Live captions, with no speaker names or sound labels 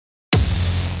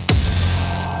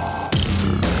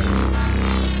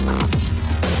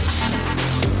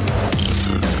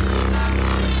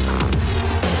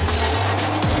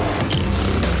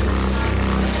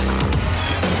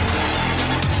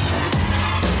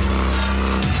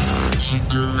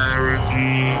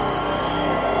Singularity.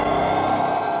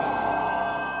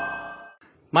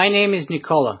 My name is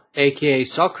Nicola, aka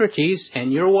Socrates,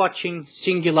 and you're watching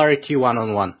Singularity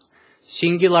One-on-One.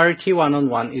 Singularity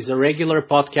One-on-One is a regular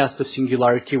podcast of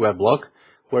Singularity Weblog,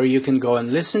 where you can go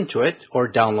and listen to it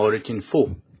or download it in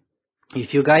full.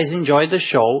 If you guys enjoy the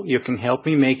show, you can help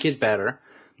me make it better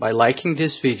by liking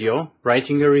this video,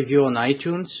 writing a review on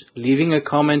iTunes, leaving a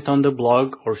comment on the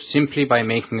blog, or simply by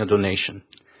making a donation.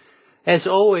 As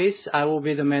always, I will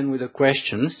be the man with the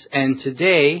questions, and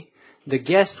today, the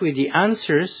guest with the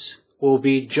answers will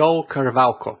be Joe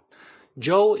Carvalko.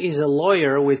 Joe is a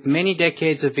lawyer with many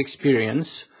decades of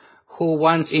experience who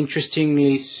once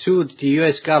interestingly sued the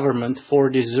US government for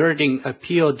deserting a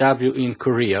POW in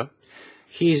Korea.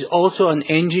 He is also an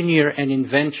engineer and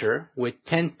inventor with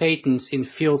 10 patents in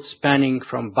fields spanning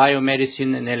from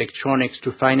biomedicine and electronics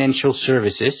to financial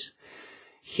services.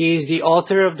 He is the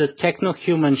author of The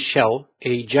Techno-Human Shell,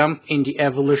 A Jump in the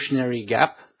Evolutionary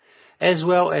Gap, as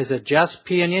well as a jazz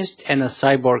pianist and a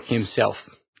cyborg himself.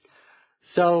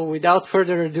 So without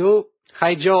further ado,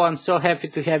 hi Joe, I'm so happy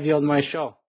to have you on my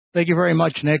show. Thank you very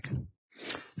much, Nick.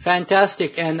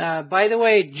 Fantastic. And by the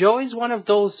way, Joe is one of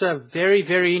those very,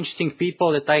 very interesting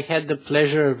people that I had the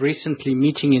pleasure of recently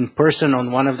meeting in person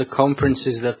on one of the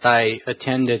conferences that I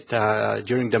attended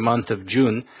during the month of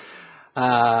June.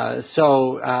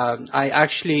 So I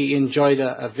actually enjoyed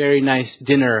a very nice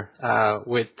dinner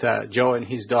with Joe and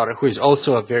his daughter, who is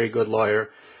also a very good lawyer.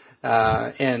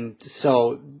 And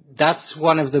so that's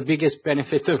one of the biggest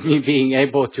benefits of me being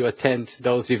able to attend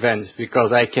those events,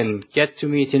 because I can get to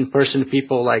meet in person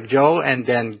people like Joe and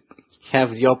then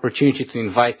have the opportunity to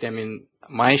invite them in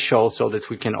my show so that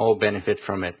we can all benefit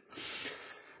from it.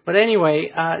 But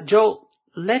anyway, Joe,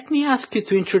 let me ask you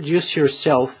to introduce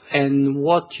yourself and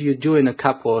what you do in a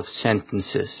couple of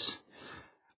sentences.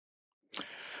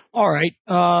 All right.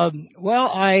 Well,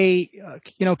 I,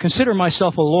 consider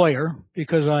myself a lawyer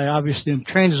because I obviously am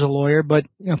trained as a lawyer. But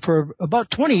for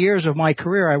about 20 years of my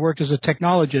career, I worked as a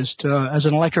technologist, as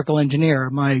an electrical engineer.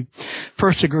 My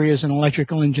first degree is in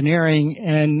electrical engineering,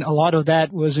 and a lot of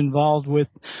that was involved with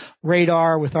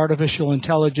radar, with artificial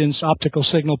intelligence, optical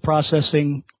signal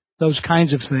processing, those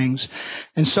kinds of things.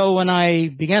 And so when I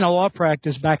began a law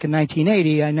practice back in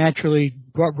 1980, I naturally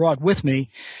brought with me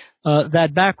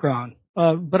that background.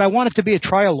 But I wanted to be a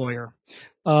trial lawyer.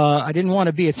 I didn't want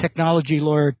to be a technology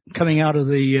lawyer coming out of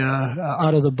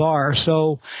the bar.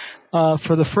 So,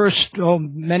 for the first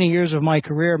many years of my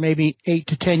career, maybe 8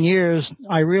 to 10 years,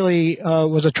 I really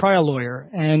was a trial lawyer.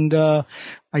 And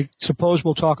I suppose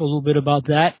we'll talk a little bit about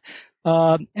that.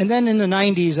 And then in the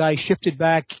 90s, I shifted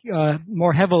back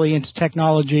more heavily into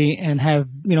technology and have,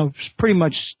 pretty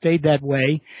much stayed that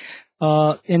way.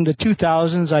 In the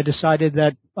 2000s, I decided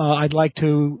that I'd like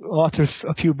to author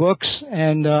a few books,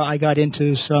 and I got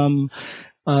into some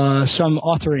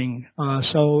authoring.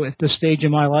 So at this stage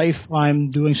in my life, I'm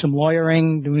doing some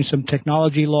lawyering, doing some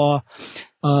technology law,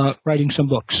 writing some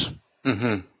books.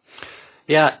 Mm-hmm.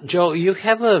 Yeah, Joe, you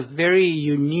have a very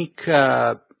unique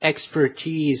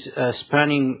expertise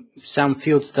spanning some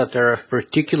fields that are of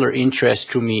particular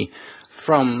interest to me,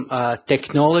 from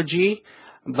technology,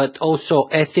 but also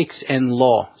ethics and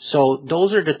law. So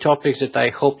those are the topics that I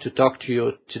hope to talk to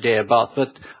you today about.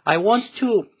 But I want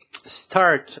to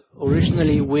start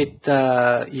originally with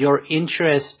your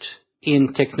interest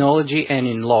in technology and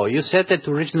in law. You said that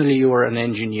originally you were an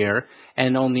engineer,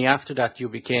 and only after that you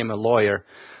became a lawyer.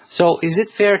 So is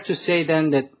it fair to say then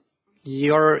that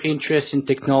your interest in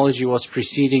technology was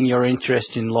preceding your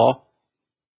interest in law?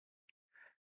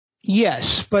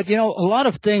 Yes, but a lot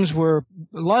of times we're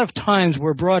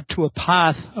brought to a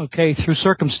path, through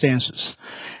circumstances.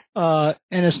 And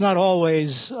it's not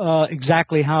always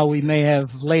exactly how we may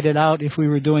have laid it out if we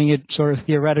were doing it sort of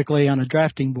theoretically on a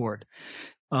drafting board.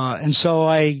 And so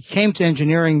I came to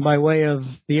engineering by way of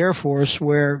the Air Force,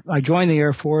 where I joined the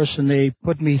Air Force and they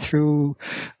put me through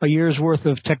a year's worth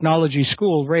of technology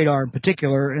school, radar in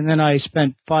particular. And then I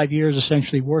spent 5 years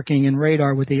essentially working in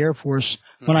radar with the Air Force.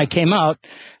 When I came out,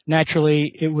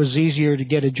 naturally, it was easier to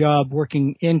get a job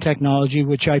working in technology,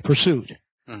 which I pursued.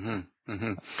 Mm-hmm.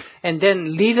 Mm-hmm. And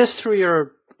then lead us through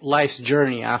your life's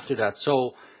journey after that.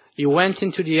 So you went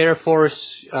into the Air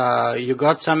Force, you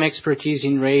got some expertise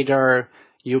in radar.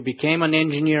 You became an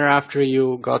engineer after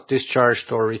you got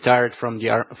discharged or retired from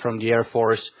the Air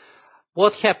Force.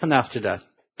 What happened after that?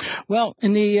 Well,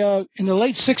 in the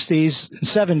late 60s and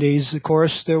 70s, of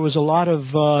course, there was a lot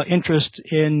of interest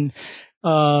in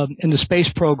the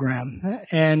space program,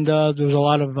 and there was a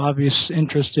lot of obvious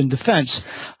interest in defense.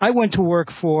 I went to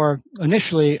work for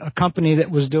initially a company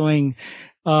that was doing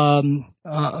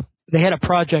they had a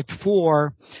project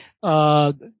for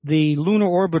the lunar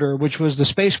orbiter, which was the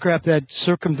spacecraft that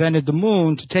circumvented the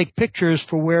moon, to take pictures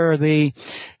for where the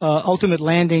ultimate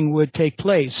landing would take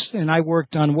place. And I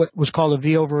worked on what was called a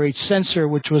V/H sensor,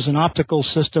 which was an optical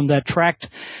system that tracked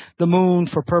the moon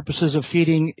for purposes of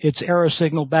feeding its error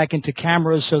signal back into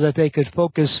cameras so that they could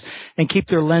focus and keep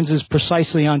their lenses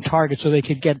precisely on target so they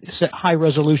could get high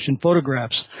resolution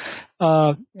photographs.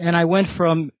 And I went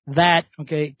from that,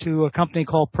 to a company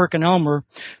called PerkinElmer,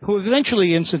 who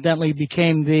eventually, incidentally,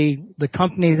 became the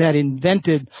company that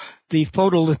invented the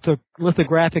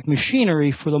photolithographic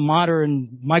machinery for the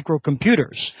modern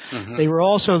microcomputers. Mm-hmm. They were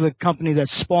also the company that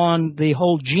spawned the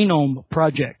whole genome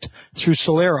project through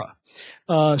Celera.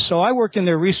 So I worked in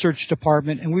their research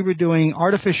department, and we were doing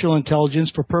artificial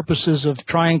intelligence for purposes of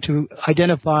trying to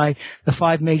identify the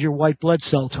 5 major white blood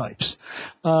cell types.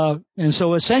 And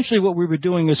so essentially what we were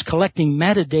doing is collecting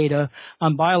metadata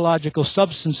on biological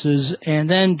substances and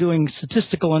then doing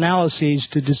statistical analyses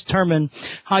to determine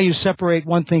how you separate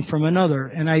one thing from another.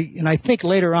 And I think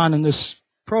later on in this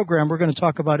program, we're going to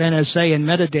talk about NSA and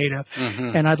metadata.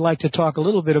 Mm-hmm. And I'd like to talk a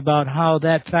little bit about how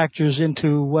that factors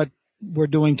into what we're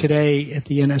doing today at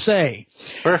the NSA.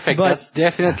 Perfect. That's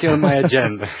definitely on my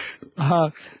agenda.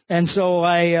 And so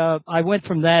I went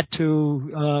from that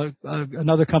to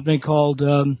another company called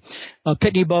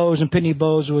Pitney Bowes, and Pitney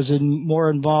Bowes was more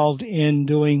involved in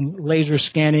doing laser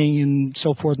scanning and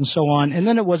so forth and so on. And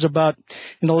then it was about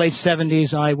in the late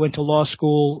 70s, I went to law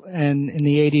school, and in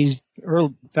the 80s,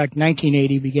 in fact,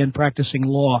 1980, began practicing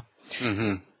law.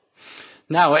 Mm-hmm.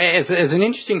 Now, as an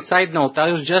interesting side note,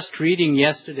 I was just reading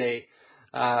yesterday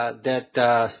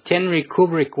that Stanley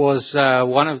Kubrick was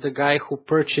one of the guys who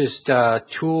purchased 2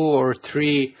 or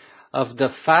 3 of the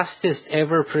fastest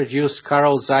ever produced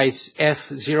Carl Zeiss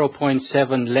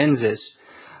f/0.7 lenses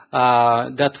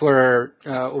that were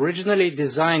originally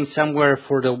designed somewhere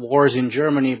for the wars in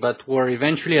Germany, but were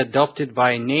eventually adopted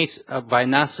by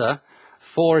NASA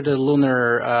for the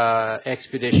lunar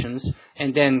expeditions.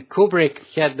 And then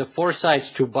Kubrick had the foresight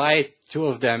to buy 2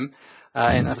 of them.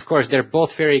 And of course, they're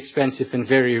both very expensive and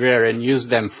very rare, and used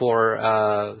them for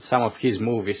some of his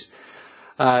movies.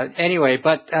 Anyway,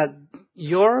 but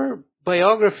your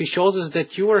biography shows us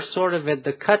that you were sort of at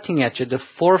the cutting edge, at the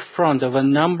forefront of a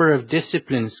number of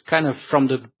disciplines, kind of from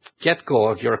the get-go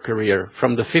of your career.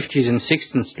 From the 50s and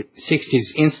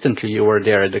 60s, instantly you were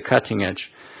there at the cutting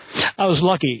edge. I was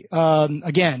lucky.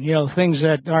 Again, things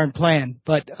that aren't planned.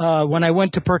 But when I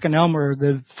went to PerkinElmer,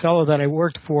 the fellow that I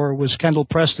worked for was Kendall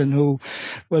Preston, who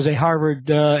was a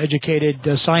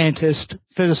Harvard-educated scientist,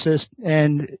 physicist,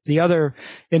 and the other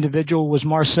individual was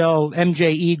Marcel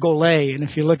M.J.E. Golay. And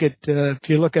if you look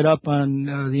it up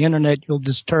on the internet, you'll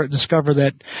discover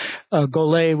that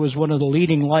Golay was one of the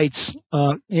leading lights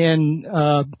in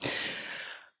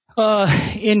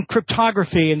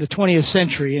cryptography in the 20th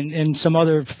century, and in some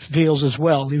other fields as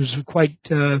well. He was quite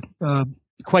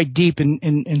deep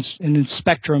in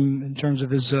spectrum in terms of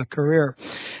his career.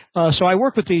 So I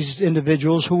worked with these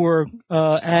individuals who were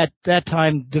at that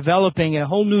time developing a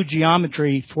whole new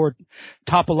geometry for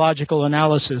topological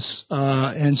analysis,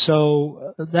 and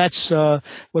so that's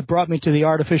what brought me to the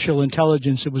artificial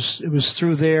intelligence. It was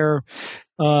through their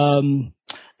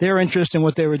interest in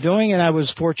what they were doing, and I was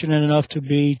fortunate enough to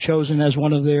be chosen as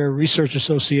one of their research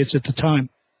associates at the time.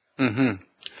 Mm-hmm.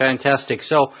 Fantastic.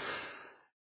 So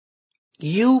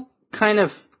you kind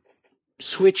of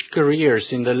switched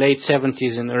careers in the late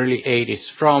 70s and early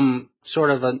 80s from sort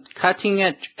of a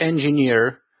cutting-edge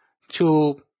engineer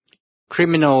to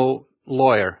criminal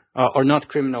lawyer, or not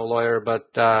criminal lawyer,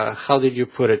 but how did you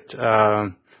put it?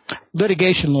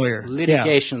 Litigation lawyer.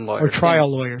 Litigation lawyer. Or trial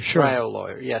lawyer, sure. Trial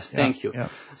lawyer, yes, thank you. Yeah.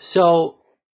 So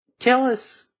tell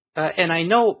us, and I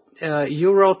know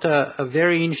you wrote a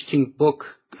very interesting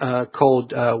book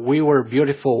called We Were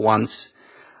Beautiful Once,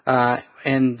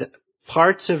 and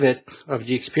parts of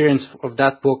the experience of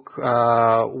that book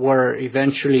were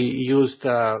eventually used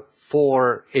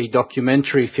for a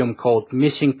documentary film called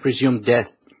Missing Presumed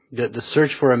Death, the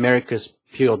Search for America's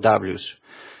POWs.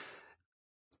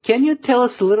 Can you tell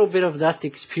us a little bit of that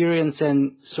experience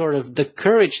and sort of the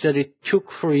courage that it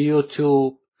took for you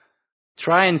to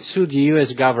try and sue the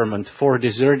U.S. government for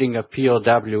deserting a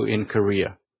POW in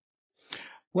Korea?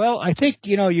 Well, I think,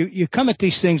 you come at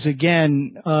these things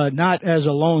again, not as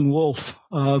a lone wolf,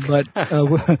 but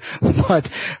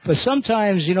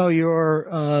sometimes, you're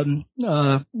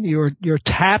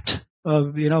tapped,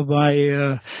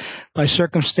 by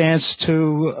circumstance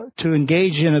to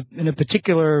engage in a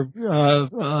particular,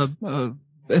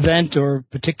 event or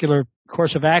particular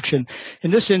course of action.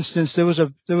 In this instance, there was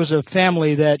a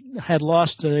family that had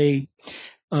lost a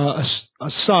a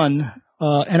son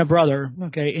and a brother,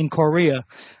 okay, in Korea.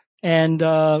 And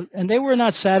they were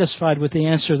not satisfied with the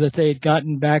answer that they had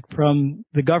gotten back from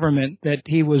the government, that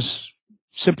he was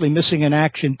simply missing in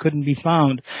action, couldn't be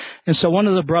found. And so one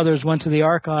of the brothers went to the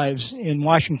archives in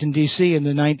Washington, D.C. in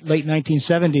the late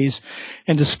 1970s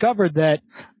and discovered that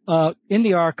in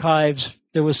the archives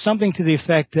there was something to the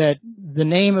effect that the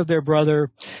name of their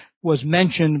brother was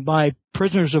mentioned by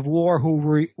prisoners of war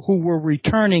who were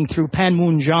returning through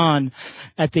Panmunjom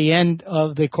at the end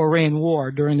of the Korean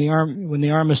War when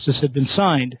the armistice had been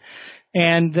signed.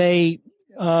 And they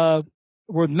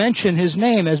would mention his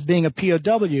name as being a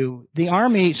POW. The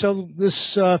Army, so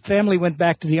this family went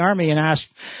back to the Army and asked,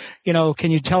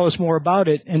 can you tell us more about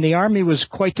it? And the Army was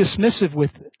quite dismissive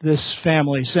with this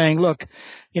family, saying, look,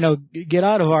 get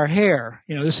out of our hair.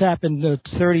 This happened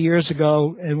 30 years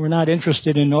ago, and we're not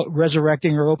interested in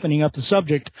resurrecting or opening up the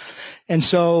subject. And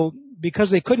so, because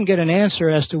they couldn't get an answer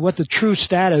as to what the true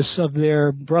status of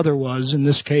their brother was, in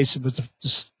this case, it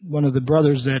was one of the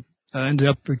brothers that ended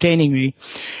up retaining me,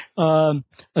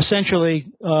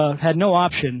 essentially had no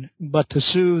option but to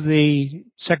sue the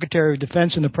Secretary of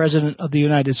Defense and the President of the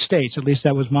United States. At least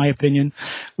that was my opinion,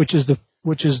 which is the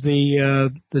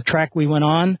track we went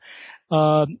on.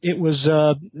 It was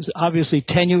obviously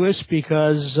tenuous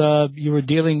because you were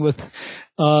dealing with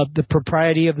the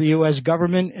propriety of the U.S.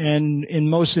 government, and in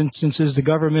most instances the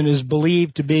government is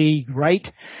believed to be right.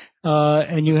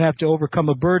 And you have to overcome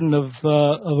a burden of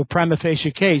a prima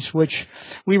facie case, which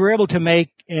we were able to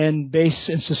make and base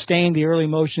and sustain the early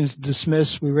motions to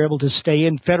dismiss. We were able to stay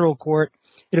in federal court.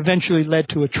 It eventually led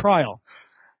to a trial.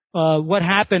 What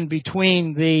happened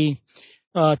between the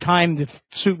time the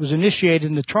suit was initiated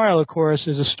and the trial, of course,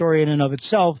 is a story in and of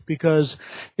itself, because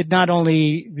it not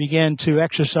only began to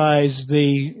exercise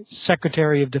the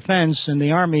Secretary of Defense and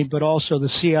the Army, but also the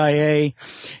CIA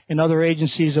and other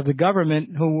agencies of the government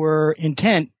who were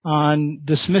intent on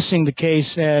dismissing the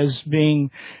case as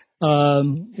being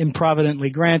improvidently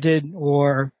granted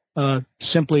or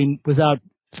simply without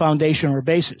foundation or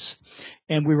basis.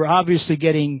 And we were obviously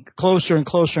getting closer and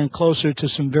closer and closer to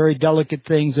some very delicate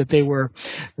things that they were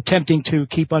attempting to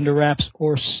keep under wraps,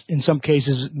 or in some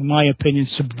cases, in my opinion,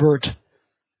 subvert.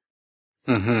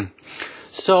 Mm-hmm.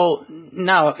 So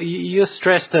now you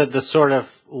stressed the sort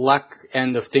of luck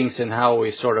end of things and how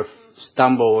we sort of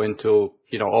stumble into,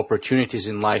 opportunities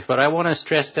in life. But I want to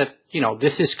stress that,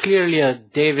 this is clearly a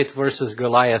David versus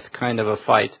Goliath kind of a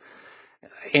fight.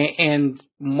 And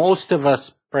most of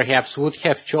us perhaps would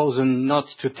have chosen not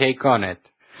to take on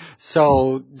it.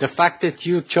 So the fact that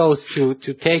you chose to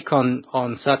take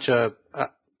on such an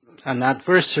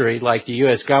adversary like the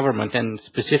U.S. government, and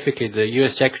specifically the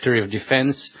U.S. Secretary of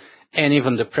Defense and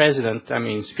even the President,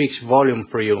 speaks volume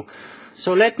for you.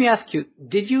 So let me ask you,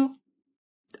 did you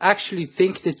actually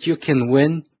think that you can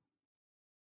win?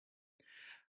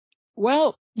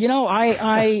 Well,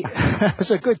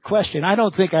 that's a good question. I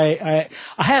don't think I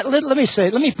had, let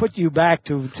me put you back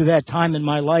to that time in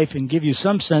my life and give you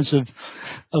some sense of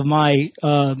my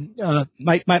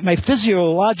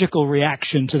physiological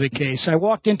reaction to the case. I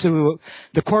walked into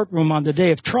the courtroom on the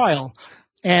day of trial,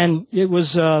 and it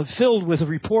was filled with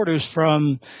reporters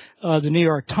from the New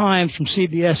York Times, from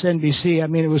CBS, NBC.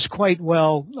 It was quite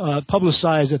well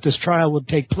publicized that this trial would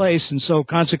take place, and so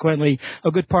consequently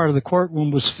a good part of the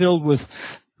courtroom was filled with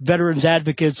veterans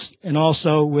advocates and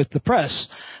also with the press.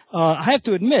 I have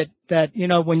to admit that,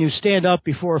 when you stand up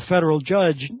before a federal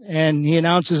judge and he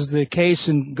announces the case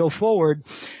and go forward,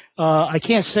 I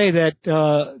can't say that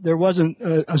there wasn't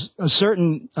a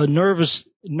certain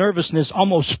nervousness,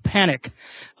 almost panic,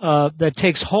 that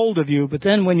takes hold of you. But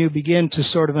then when you begin to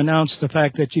sort of announce the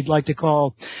fact that you'd like to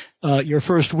call your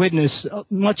first witness,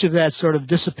 much of that sort of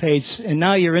dissipates, and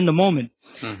now you're in the moment.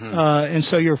 Mm-hmm. And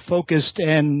so you're focused,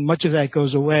 and much of that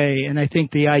goes away. And I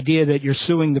think the idea that you're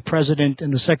suing the President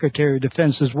and the Secretary of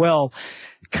Defense as well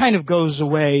kind of goes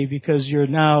away, because you're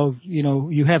now,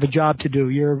 you have a job to do.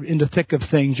 You're in the thick of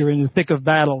things. You're in the thick of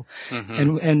battle.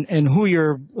 Mm-hmm. And who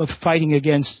you're fighting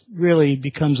against really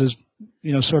becomes as,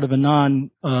 sort of a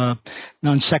non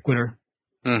sequitur.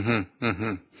 Mm-hmm.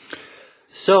 Mm-hmm.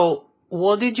 So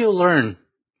what did you learn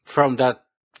from that,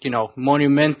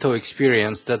 monumental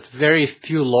experience that very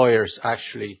few lawyers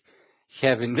actually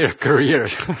have in their career?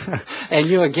 And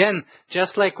you, again,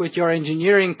 just like with your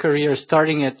engineering career,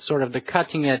 starting at sort of the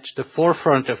cutting edge, the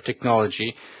forefront of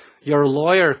technology, your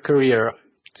lawyer career,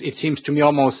 it seems to me,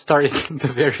 almost started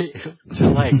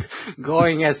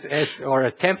going as or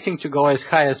attempting to go as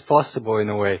high as possible in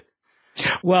a way.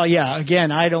 Well, yeah,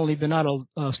 again, I'd only been out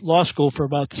of law school for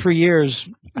about 3 years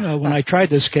when I tried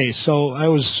this case, so I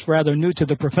was rather new to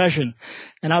the profession,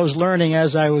 and I was learning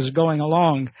as I was going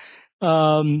along.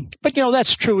 But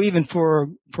that's true even for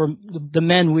the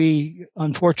men we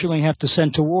unfortunately have to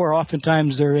send to war.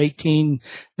 Oftentimes they're 18,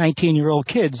 19-year-old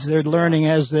kids. They're learning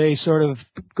as they sort of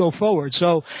go forward.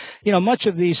 So, much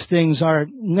of these things are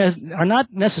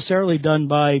not necessarily done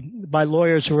by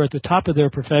lawyers who are at the top of their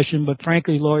profession, but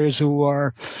frankly lawyers who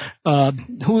are,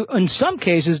 who in some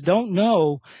cases don't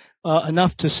know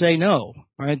enough to say no,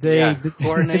 right? Who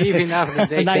are naive enough that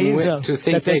they can win, to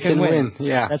think they can win.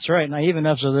 Yeah, that's right. Naive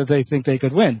enough so that they think they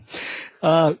could win.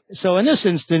 So in this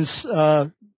instance,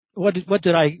 what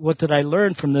did I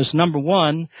learn from this? Number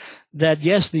one, that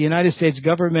yes, the United States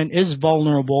government is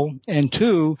vulnerable, and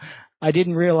two, I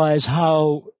didn't realize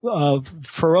how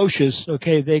ferocious,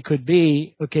 they could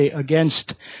be,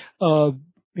 against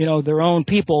their own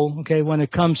people, when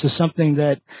it comes to something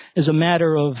that is a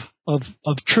matter of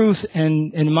truth.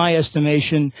 And in my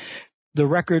estimation, the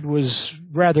record was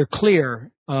rather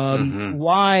clear.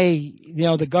 Why,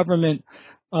 the government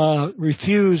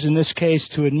refused in this case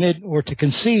to admit or to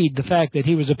concede the fact that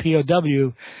he was a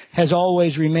POW has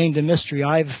always remained a mystery.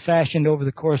 I've fashioned over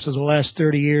the course of the last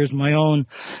 30 years my own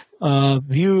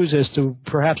views as to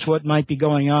perhaps what might be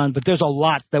going on, but there's a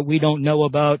lot that we don't know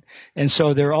about, and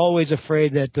so they're always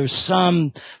afraid that there's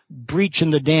some breach in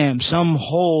the dam, some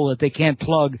hole that they can't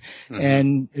plug,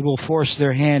 and it will force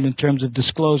their hand in terms of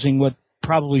disclosing what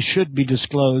probably should be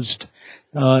disclosed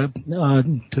to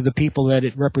the people that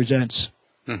it represents.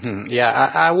 Yeah,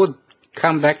 I would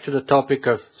come back to the topic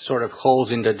of sort of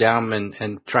holes in the dam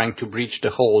and trying to breach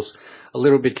the holes a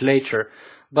little bit later.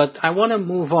 But I want to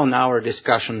move on our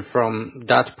discussion from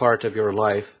that part of your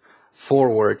life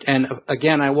forward. And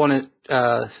again, I want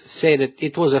to say that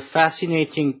it was a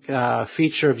fascinating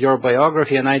feature of your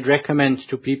biography, and I'd recommend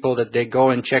to people that they go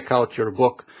and check out your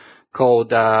book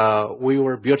called We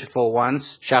Were Beautiful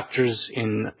Once, Chapters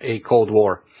in a Cold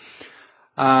War.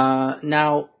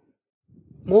 Now,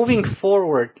 moving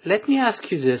forward, let me ask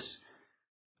you this.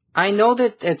 I know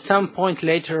that at some point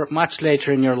later, much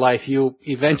later in your life, you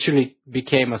eventually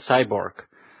became a cyborg.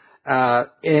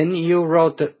 And you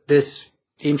wrote this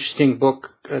interesting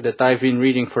book that I've been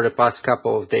reading for the past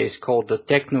couple of days called The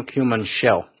Techno-Human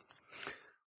Shell.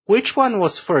 Which one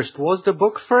was first? Was the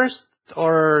book first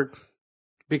or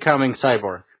becoming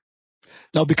cyborg?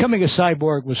 No, becoming a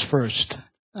cyborg was first.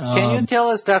 Can you tell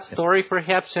us that story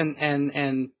perhaps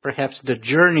and perhaps the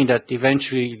journey that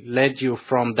eventually led you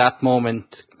from that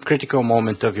moment, critical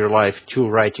moment of your life, to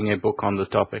writing a book on the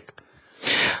topic?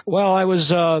 Well, it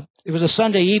was a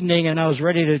Sunday evening and I was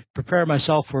ready to prepare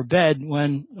myself for bed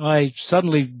when I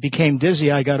suddenly became dizzy.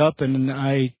 I got up and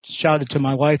I shouted to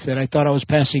my wife that I thought I was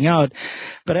passing out.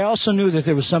 But I also knew that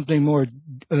there was something more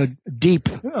deep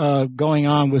going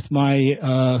on with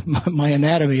my my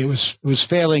anatomy. It was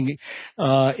failing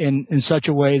in such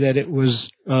a way that it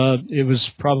was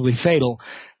probably fatal.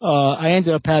 I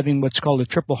ended up having what's called a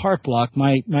triple heart block.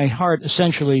 My heart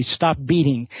essentially stopped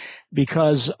beating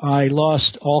because I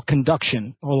lost all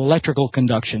conduction, all electrical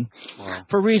conduction. Wow.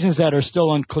 For reasons that are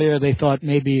still unclear. They thought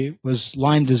maybe it was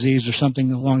Lyme disease or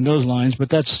something along those lines, but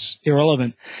that's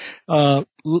irrelevant.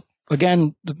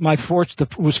 Again,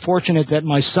 was fortunate that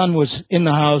my son was in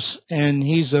the house, and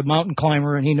he's a mountain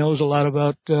climber, and he knows a lot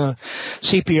about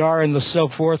CPR and so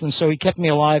forth, and so he kept me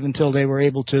alive until they were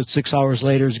able to 6 hours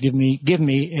later give me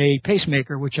a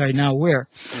pacemaker, which I now wear.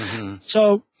 Mm-hmm.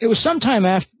 So it was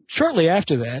shortly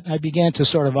after that, I began to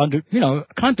sort of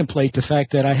contemplate the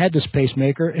fact that I had this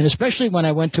pacemaker, and especially when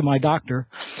I went to my doctor,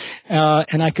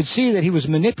 and I could see that he was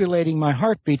manipulating my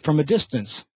heartbeat from a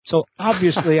distance. So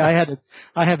obviously I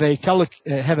have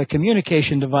a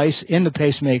communication device in the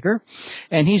pacemaker,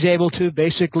 and he's able to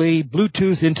basically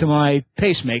Bluetooth into my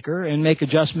pacemaker and make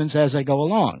adjustments as I go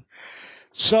along.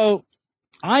 So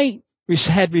I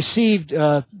had received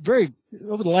over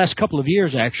the last couple of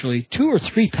years, actually, 2 or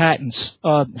 3 patents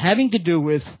having to do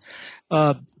with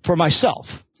for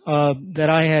myself. That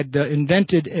I had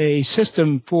invented a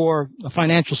system for a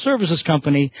financial services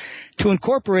company to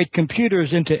incorporate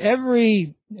computers into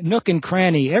every nook and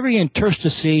cranny, every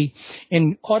interstice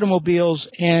in automobiles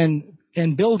and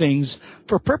buildings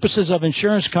for purposes of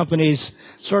insurance companies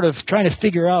sort of trying to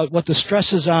figure out what the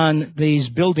stresses on these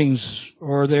buildings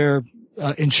or their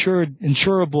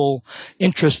insurable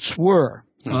interests were.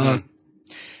 Mm-hmm.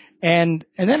 And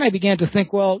then I began to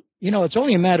think, well, it's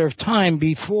only a matter of time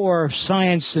before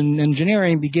science and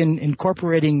engineering begin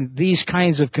incorporating these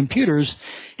kinds of computers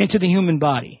into the human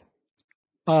body.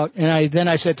 And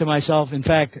I said to myself, in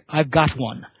fact, I've got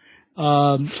one.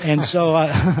 And so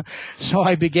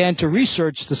I began to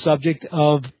research the subject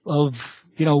of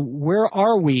where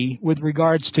are we with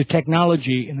regards to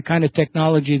technology and the kind of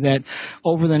technology that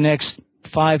over the next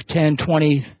 5, 10,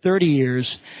 20, 30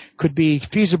 years could be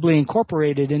feasibly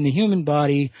incorporated in the human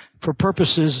body for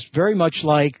purposes very much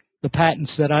like the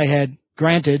patents that I had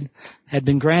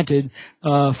been granted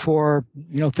for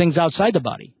things outside the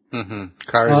body. Mm-hmm.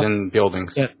 Cars and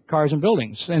buildings. Yeah, cars and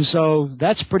buildings. And so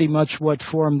that's pretty much what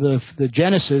formed the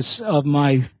genesis of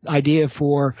my idea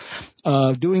for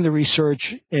doing the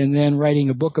research and then writing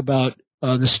a book about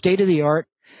the state of the art.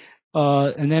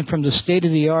 And then from the state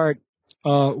of the art,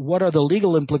 what are the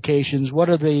legal implications? What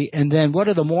are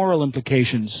the moral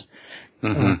implications?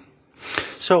 Mm-hmm.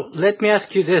 So let me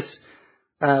ask you this.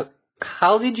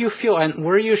 How did you feel, and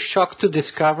were you shocked to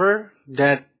discover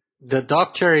that the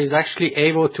doctor is actually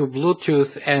able to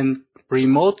Bluetooth and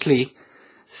remotely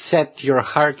set your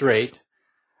heart rate?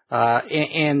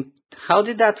 And how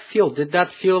did that feel? Did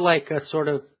that feel like a sort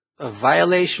of a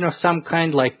violation of some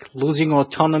kind, like losing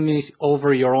autonomy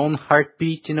over your own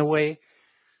heartbeat in a way?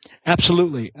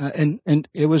 Absolutely. And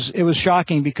it was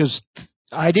shocking because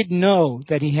I didn't know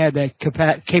that he had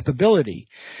that capability.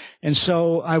 And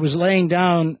so I was laying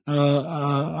down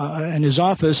in his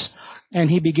office, and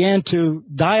he began to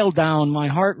dial down my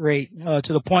heart rate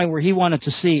to the point where he wanted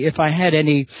to see if I had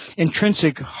any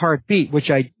intrinsic heartbeat,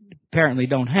 which I apparently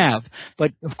don't have.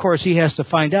 But of course, he has to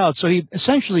find out. So he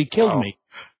essentially killed me,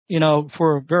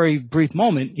 for a very brief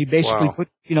moment. He basically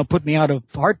put me out of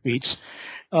heartbeats.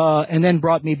 And then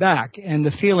brought me back. And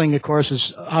the feeling, of course,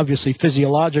 is obviously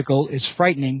physiological. It's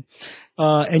frightening,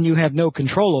 and you have no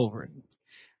control over it.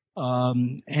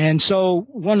 And so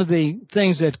one of the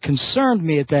things that concerned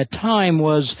me at that time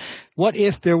was, what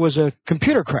if there was a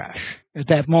computer crash at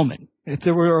that moment, if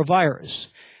there were a virus?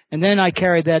 And then I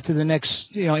carried that to the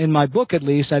next, in my book at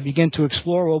least, I begin to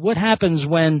explore, well, what happens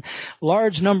when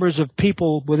large numbers of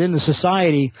people within the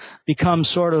society become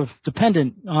sort of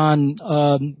dependent on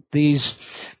these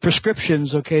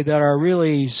prescriptions, that are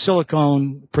really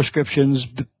silicone prescriptions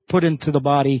put into the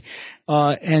body,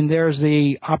 and there's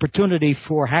the opportunity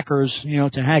for hackers,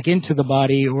 to hack into the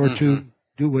body or to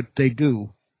do what they do.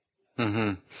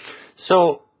 Mm-hmm.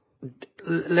 So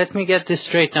let me get this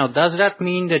straight now. Does that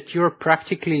mean that you're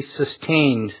practically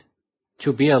sustained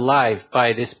to be alive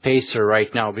by this pacer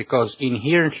right now? Because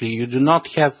inherently you do not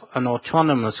have an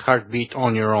autonomous heartbeat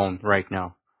on your own right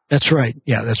now. That's right.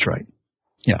 Yeah, that's right.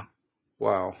 Yeah.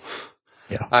 Wow.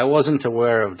 Yeah. I wasn't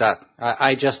aware of that.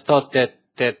 I just thought that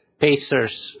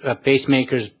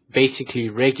pacemakers basically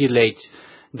regulate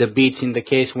the beats in the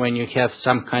case when you have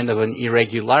some kind of an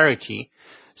irregularity.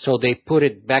 So they put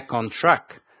it back on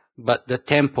track. But the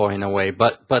tempo in a way,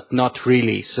 but not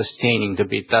really sustaining the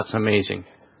beat. That's amazing.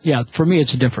 Yeah, for me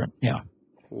it's different. Yeah.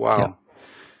 Wow. Yeah.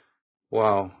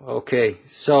 Wow. Okay.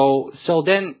 So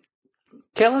then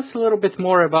tell us a little bit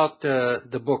more about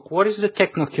the book. What is the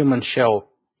Techno-Human Shell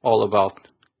all about?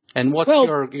 And what's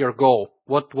your goal?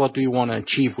 What do you want to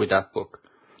achieve with that book?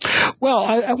 Well,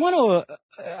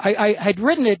 I'd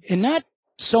written it, and not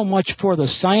so much for the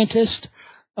scientist,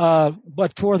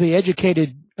 but for the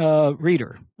educated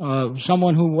reader,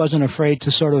 someone who wasn't afraid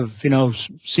to sort of,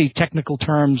 see technical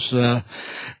terms in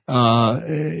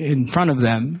front of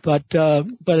them. But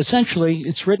essentially,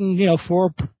 it's written,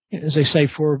 for, as I say,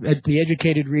 for the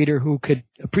educated reader who could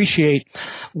appreciate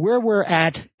where we're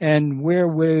at and where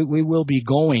we will be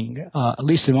going, at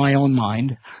least in my own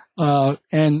mind,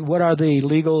 and what are the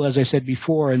legal, as I said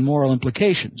before, and moral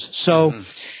implications. So.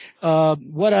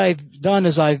 What I've done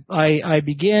is I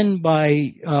begin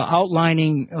by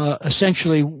outlining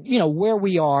essentially, where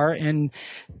we are, and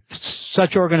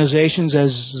such organizations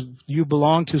as you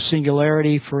belong to,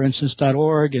 Singularity, for instance,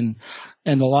 .org and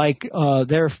the like,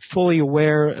 they're fully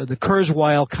aware. The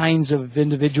Kurzweil kinds of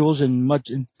individuals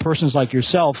and persons like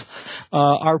yourself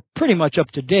are pretty much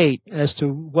up to date as to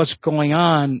what's going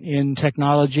on in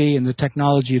technology and the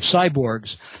technology of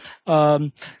cyborgs.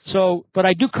 But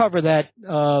I do cover that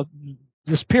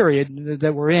this period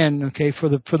that we're in,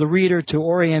 for the reader to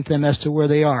orient them as to where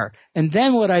they are. And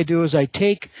then what I do is I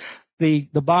take the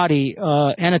body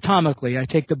anatomically. I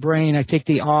take the brain, I take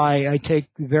the eye, I take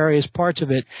various parts of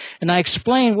it, and I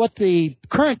explain what the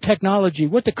current technology,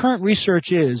 what the current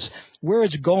research is, where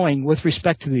it's going with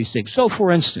respect to these things. So,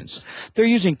 for instance, they're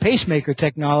using pacemaker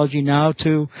technology now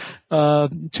to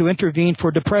intervene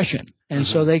for depression, and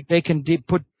so they can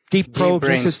put deep probes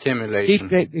brain stimulation.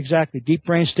 Deep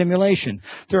brain stimulation.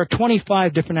 There are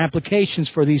 25 different applications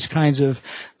for these kinds of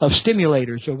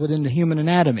stimulators within the human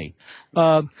anatomy.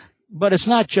 but it's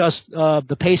not just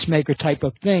the pacemaker type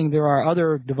of thing. There are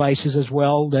other devices as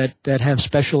well that have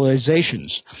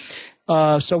specializations.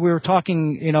 So we were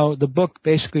talking, the book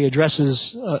basically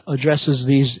addresses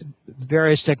these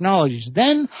various technologies.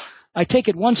 Then I take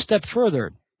it one step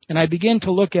further, and I begin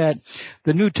to look at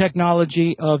the new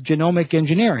technology of genomic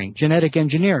engineering, genetic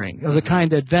engineering, of the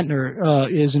kind that Ventnor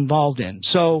is involved in.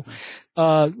 So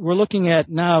we're looking at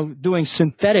now doing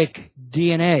synthetic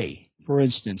DNA, for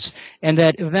instance, and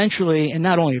that eventually, and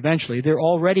not only eventually, they're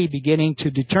already beginning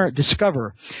to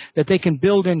discover that they can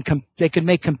they can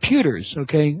make computers,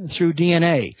 through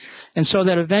DNA. And so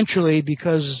that eventually,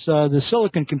 because the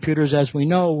silicon computers, as we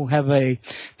know, have a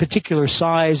particular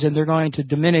size and they're going to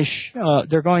diminish,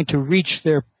 they're going to reach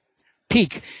their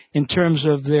peak in terms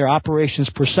of their operations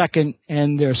per second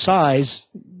and their size,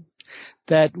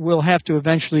 that we'll have to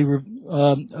eventually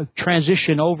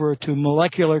transition over to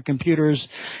molecular computers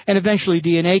and eventually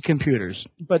DNA computers.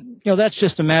 But, that's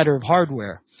just a matter of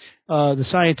hardware. The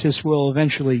scientists will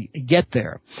eventually get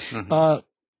there. Mm-hmm.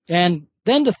 And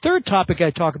then the third topic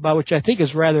I talk about, which I think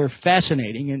is rather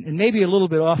fascinating and maybe a little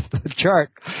bit off the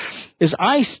chart, is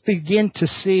I begin to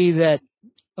see that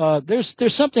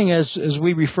there's something as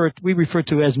we refer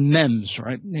to as MEMS,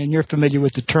 right? And you're familiar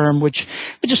with the term, which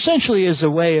essentially is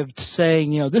a way of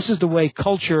saying, this is the way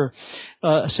culture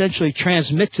essentially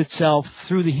transmits itself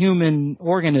through the human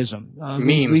organism.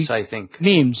 Memes, I think.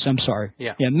 Memes, I'm sorry.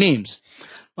 Yeah, memes.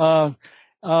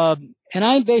 And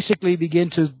I basically begin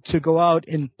to go out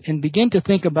and begin to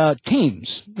think about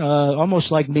teams, almost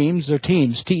like memes. They're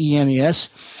teams, T-E-M-E-S,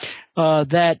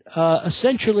 that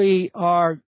essentially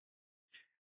are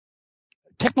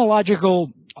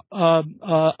technological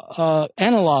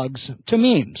analogs to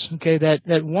memes,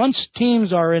 that once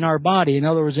teams are in our body, in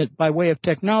other words, by way of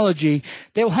technology,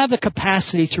 they will have the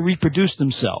capacity to reproduce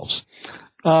themselves.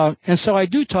 And so I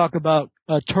do talk about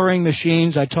Turing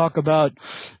machines. I talk about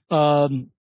von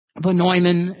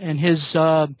Neumann and his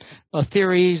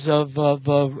theories of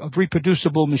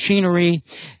reproducible machinery,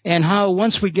 and how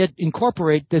once we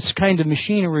incorporate this kind of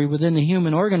machinery within the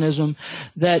human organism,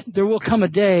 that there will come a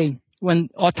day when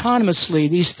autonomously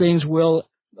these things will,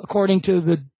 according to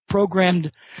the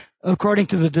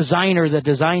designer that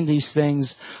designed these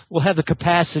things, will have the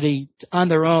capacity on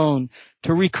their own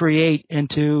to recreate and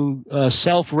to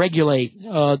self-regulate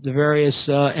the various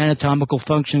anatomical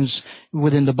functions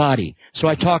within the body. So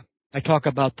I talk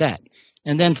about that.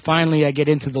 And then finally I get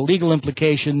into the legal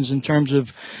implications in terms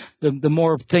of the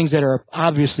more things that are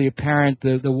obviously apparent,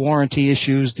 the warranty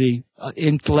issues, the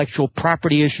intellectual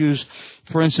property issues.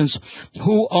 For instance,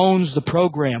 who owns the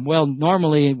program? Well,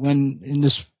 normally when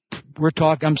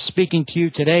I'm speaking to you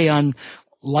today on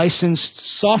licensed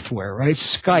software, right?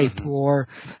 Skype, or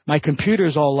my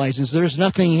computer's all licensed. There's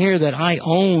nothing here that I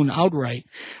own outright.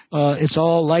 It's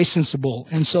all licensable.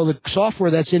 And so the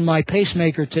software that's in my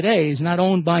pacemaker today is not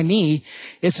owned by me.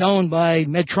 It's owned by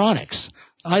Medtronic.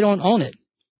 I don't own it.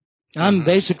 I'm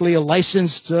basically a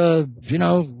licensed,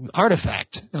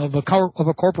 artifact of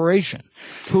a corporation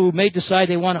who may decide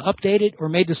they want to update it or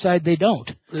may decide they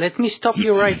don't. Let me stop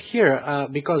you right here,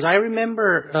 because I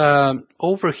remember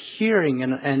overhearing,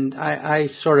 and I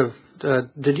sort of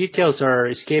the details are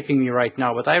escaping me right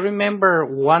now, but I remember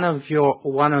one of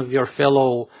your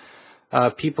fellow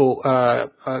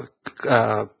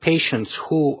patients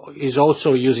who is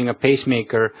also using a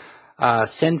pacemaker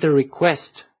sent a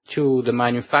request to the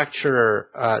manufacturer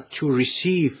to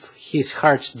receive his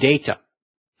heart's data,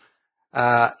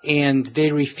 and they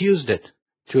refused it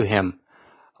to him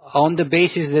on the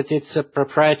basis that it's a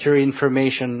proprietary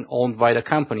information owned by the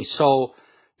company. So,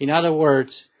 in other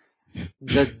words,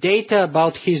 the data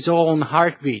about his own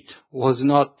heartbeat was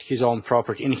not his own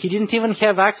property, and he didn't even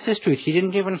have access to it. He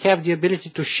didn't even have the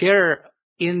ability to share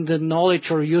in the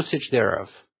knowledge or usage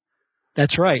thereof.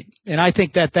 That's right. And I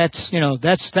think that's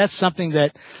something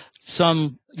that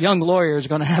some young lawyer is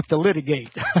going to have to litigate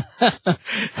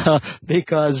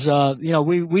because,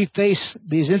 we face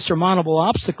these insurmountable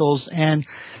obstacles, and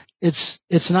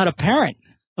it's not apparent,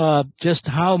 just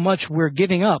how much we're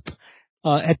giving up,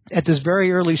 at this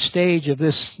very early stage of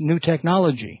this new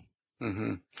technology.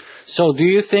 Mm-hmm. So do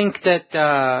you think that,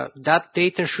 that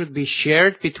data should be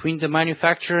shared between the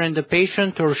manufacturer and the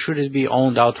patient, or should it be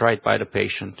owned outright by the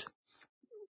patient?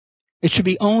 It should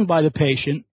be owned by the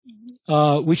patient.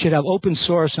 We should have open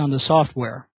source on the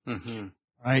software,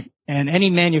 right? And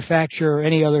any manufacturer,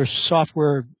 any other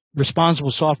responsible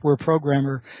software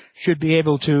programmer should be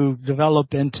able to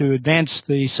develop and to advance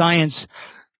the science,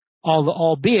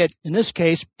 albeit, in this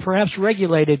case, perhaps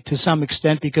regulated to some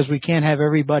extent, because we can't have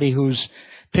everybody who's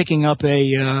picking up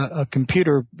a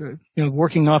computer,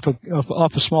 working off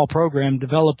a small program,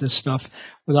 develop this stuff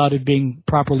without it being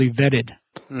properly vetted.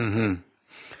 Mm-hmm.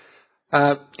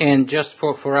 And just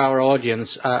for our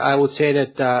audience, I would say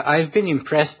that I've been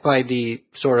impressed by the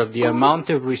amount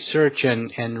of research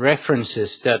and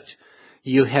references that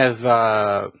you have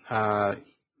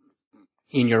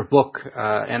in your book,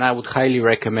 and I would highly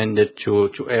recommend it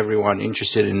to everyone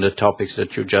interested in the topics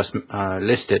that you just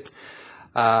listed.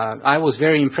 I was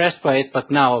very impressed by it,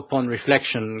 but now upon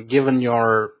reflection, given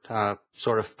your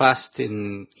sort of past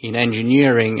in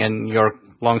engineering and your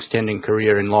long-standing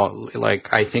career in law,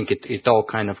 like, I think it all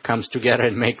kind of comes together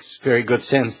and makes very good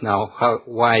sense now.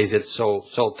 Why is it so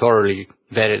thoroughly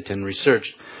vetted and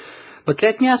researched? But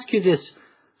let me ask you this: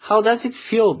 how does it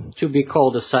feel to be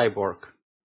called a cyborg?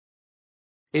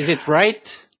 Is it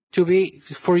right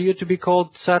for you to be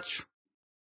called such?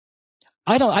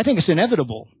 I think it's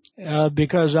inevitable,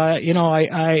 because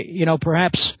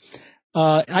perhaps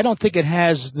I don't think it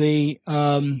has the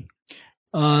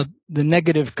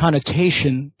negative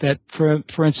connotation that,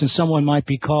 for instance, someone might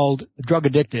be called drug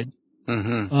addicted,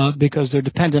 mm-hmm. Because they're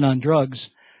dependent on drugs.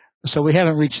 So we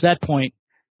haven't reached that point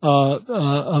of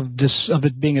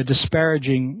it being a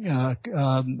disparaging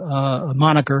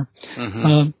moniker.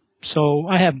 Mm-hmm. So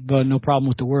I have no problem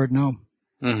with the word, no.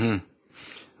 Mm-hmm.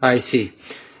 I see.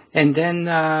 And then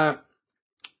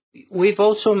we've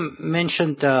also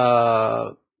mentioned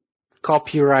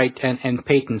copyright and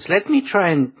patents. Let me try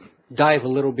and dive a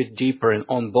little bit deeper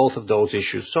on both of those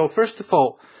issues. So first of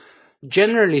all,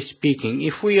 generally speaking,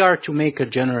 if we are to make a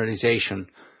generalization,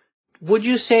 would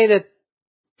you say that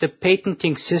the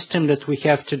patenting system that we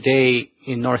have today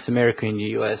in North America, in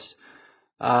the US,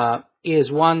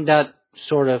 is one that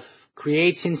sort of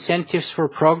creates incentives for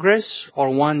progress, or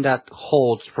one that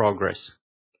holds progress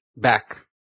back?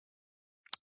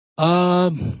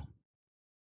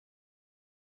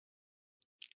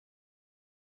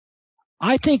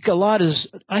 I think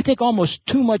almost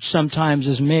too much sometimes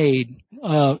is made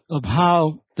of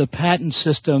how the patent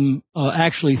system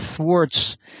actually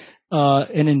thwarts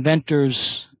an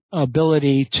inventor's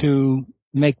ability to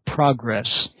make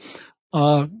progress.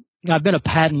 I've been a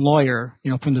patent lawyer,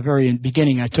 from the very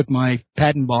beginning. I took my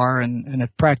patent bar and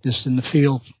have practiced in the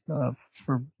field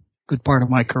for a good part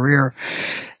of my career.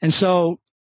 And so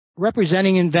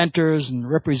representing inventors and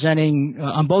representing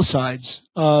on both sides,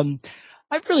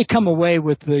 I've really come away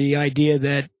with the idea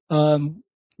that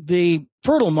the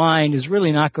fertile mind is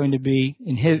really not going to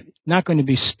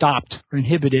be stopped or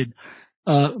inhibited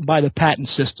by the patent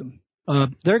system.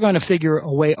 They're going to figure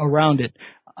a way around it.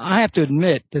 I have to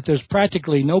admit that there's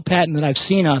practically no patent that I've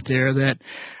seen out there that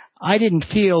I didn't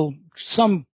feel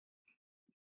and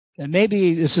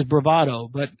maybe this is bravado,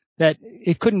 but that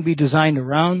it couldn't be designed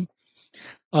around.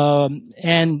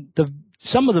 And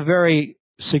some of the very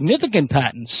significant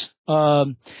patents,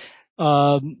 I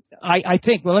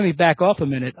think, well, let me back off a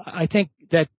minute. I think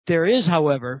that there is,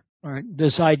 however,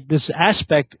 this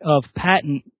aspect of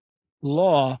patent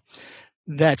law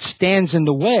that stands in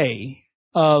the way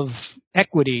of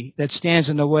equity, that stands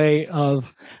in the way of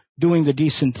doing the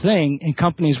decent thing, and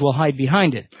companies will hide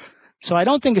behind it. So I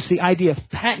don't think it's the idea of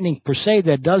patenting per se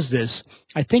that does this.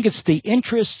 I think it's the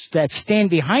interests that stand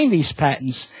behind these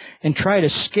patents and try to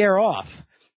scare off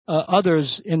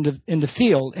others in the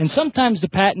field. And sometimes the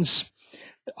patents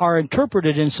are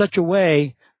interpreted in such a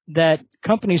way that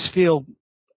companies feel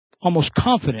almost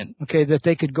confident, that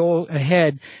they could go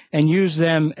ahead and use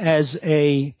them as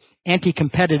a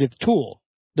anti-competitive tool.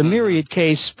 The Myriad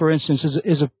case, for instance,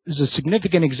 is a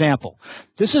significant example.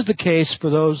 This is the case for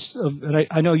those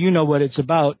I know you know what it's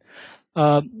about,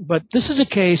 but this is a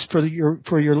case for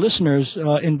your listeners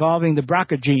involving the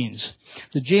BRCA genes,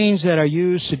 the genes that are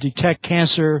used to detect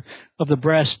cancer of the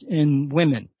breast in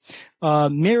women.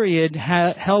 Myriad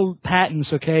held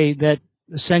patents, that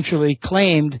essentially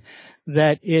claimed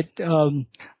that it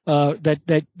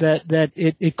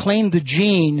claimed the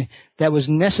gene that was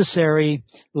necessarily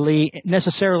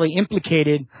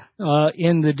implicated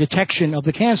in the detection of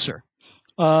the cancer.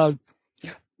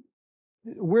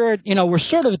 We're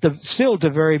sort of still at the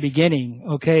very beginning,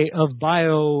 of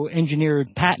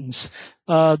bioengineered patents.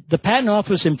 The patent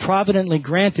office improvidently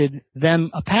granted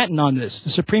them a patent on this. The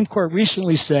Supreme Court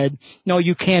recently said, no,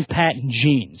 you can't patent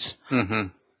genes. Mm-hmm.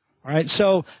 All right.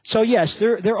 So yes,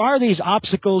 there are these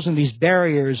obstacles and these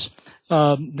barriers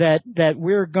that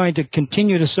we're going to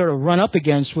continue to sort of run up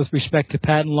against with respect to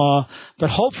patent law,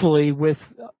 but hopefully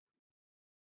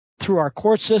through our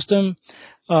court system,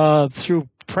 through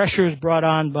pressures brought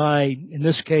on by, in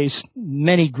this case,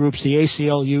 many groups, the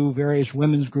ACLU, various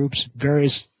women's groups,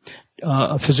 various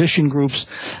physician groups,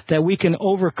 that we can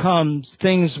overcome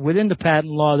things within the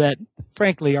patent law that,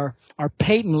 frankly, are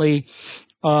patently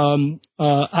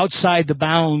outside the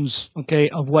bounds, okay,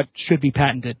 of what should be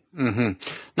patented. Mm-hmm.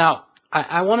 Now,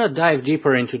 I want to dive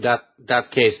deeper into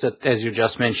that case that, as you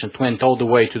just mentioned, went all the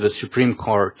way to the Supreme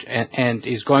Court and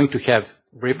is going to have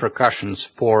repercussions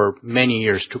for many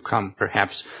years to come,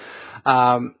 perhaps.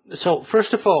 So,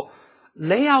 first of all,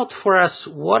 lay out for us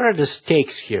what are the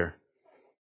stakes here.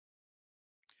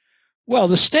 Well,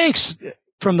 the stakes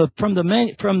from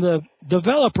the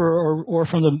developer or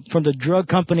from the drug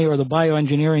company or the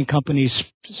bioengineering company's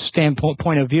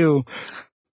point of view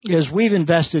is we've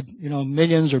invested,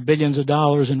 millions or billions of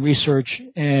dollars in research,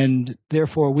 and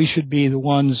therefore we should be the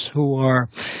ones who are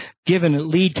given a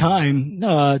lead time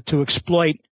to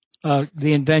exploit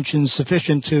the invention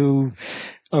sufficient to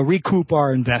recoup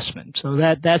our investment. So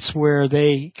that's where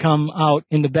they come out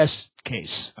in the best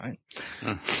case. Right?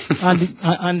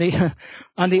 On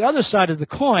the other side of the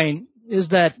coin is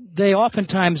that they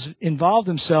oftentimes involve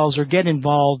themselves or get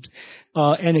involved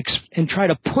and try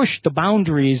to push the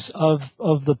boundaries of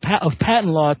patent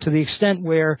law to the extent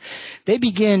where they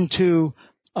begin to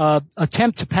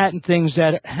attempt to patent things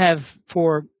that have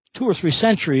for 2 or 3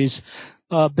 centuries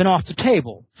been off the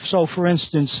table. So, for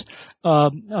instance,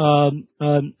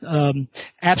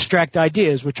 abstract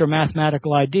ideas, which are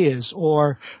mathematical ideas,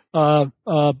 or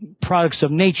products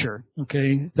of nature,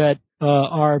 okay, that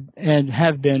are and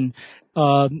have been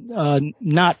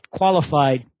not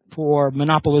qualified for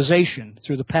monopolization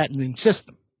through the patenting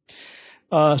system.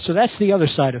 So that's the other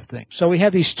side of things. So we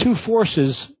have these two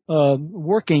forces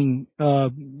working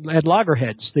at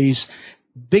loggerheads. These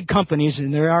big companies,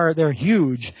 and they're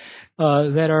huge,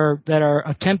 that are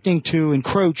attempting to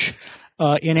encroach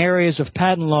in areas of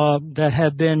patent law that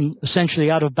have been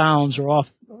essentially out of bounds or off,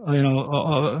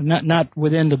 not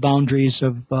within the boundaries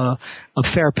of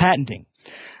fair patenting.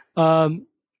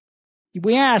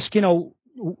 We ask,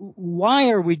 why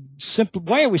are we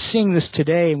seeing this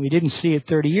today and we didn't see it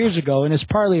 30 years ago? And it's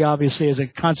partly obviously as a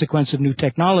consequence of new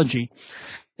technology.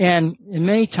 And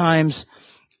many times,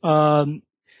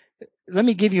 let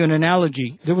me give you an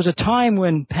analogy. There was a time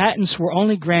when patents were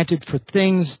only granted for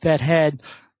things that had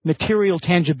material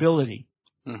tangibility.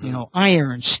 Mm-hmm.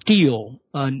 Iron, steel,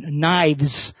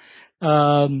 knives, they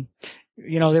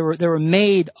were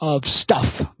made of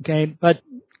stuff, okay? But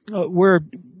we're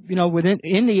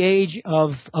in the age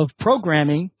of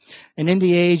programming and in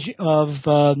the age of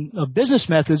business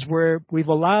methods where we've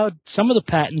allowed some of the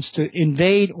patents to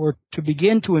invade or to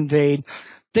begin to invade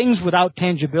things without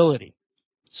tangibility.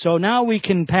 So now we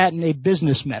can patent a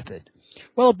business method.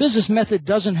 Well, a business method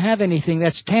doesn't have anything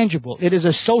that's tangible. It is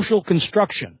a social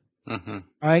construction. Mm-hmm.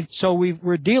 Right? So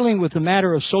we're dealing with a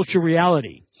matter of social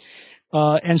reality.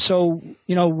 And so,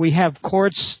 we have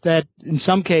courts that in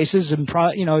some cases, and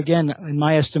again, in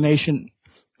my estimation,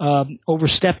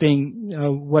 overstepping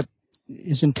what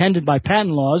is intended by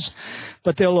patent laws,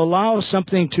 but they'll allow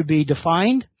something to be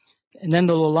defined, and then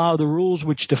they'll allow the rules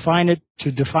which define it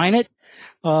to define it,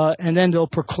 and then they'll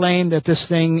proclaim that this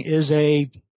thing is a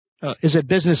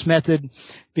business method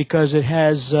because it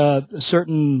has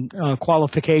certain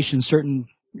qualifications,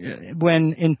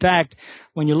 when in fact,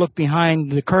 when you look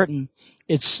behind the curtain,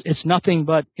 it's nothing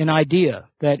but an idea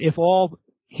that if all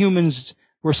humans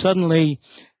were suddenly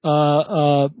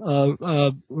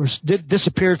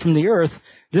disappeared from the earth,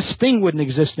 this thing wouldn't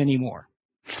exist anymore.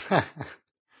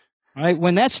 Right?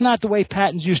 When that's not the way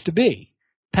patents used to be.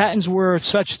 Patents were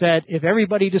such that if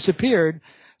everybody disappeared,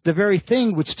 the very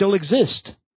thing would still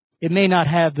exist. It may not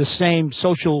have the same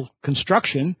social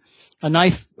construction.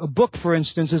 A book, for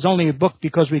instance, is only a book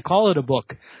because we call it a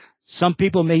book. Some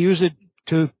people may use it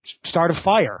to start a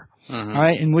fire, mm-hmm.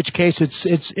 Right? In which case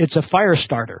it's a fire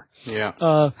starter. Yeah.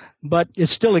 But it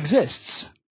still exists.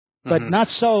 But mm-hmm. not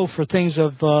so for things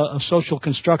of social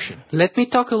construction. Let me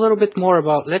ask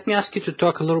you to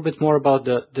talk a little bit more about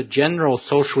the general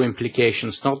social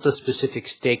implications, not the specific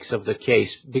stakes of the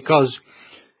case, because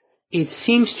it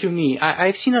seems to me,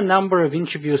 I've seen a number of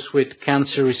interviews with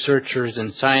cancer researchers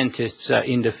and scientists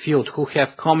in the field who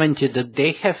have commented that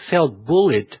they have felt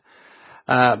bullied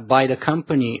by the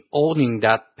company owning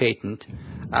that patent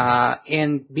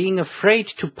and being afraid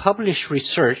to publish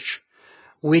research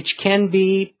which can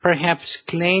be perhaps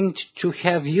claimed to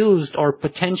have used or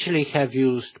potentially have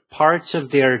used parts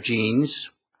of their genes,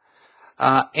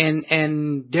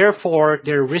 and therefore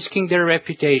they're risking their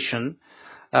reputation.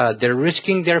 They're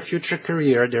risking their future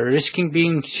career. They're risking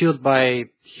being sued by a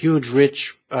huge,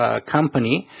 rich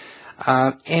company,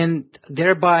 and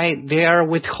thereby they are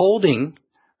withholding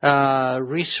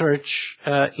research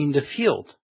in the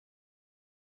field.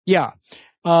 Yeah,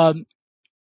 As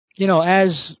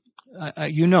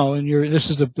you know, and this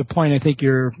is the point I think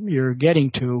you're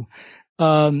getting to,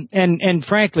 and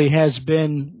frankly has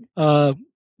been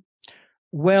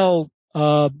well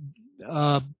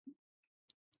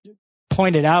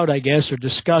pointed out, I guess, or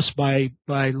discussed by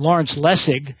Lawrence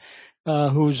Lessig,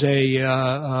 who's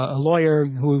a lawyer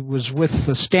who was with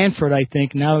Stanford, I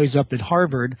think. Now he's up at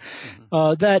Harvard.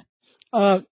 That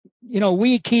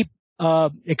we keep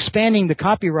expanding the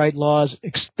copyright laws,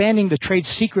 expanding the trade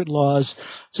secret laws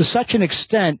to such an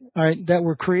extent, right, that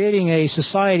we're creating a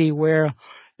society where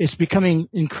it's becoming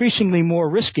increasingly more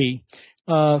risky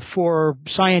for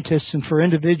scientists and for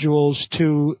individuals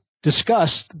to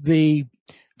discuss the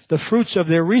fruits of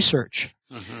their research.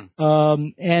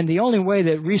 And the only way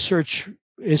that research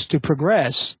is to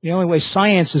progress, the only way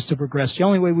science is to progress, the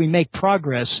only way we make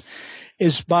progress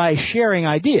is by sharing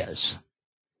ideas.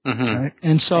 Right?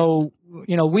 And so,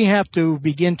 we have to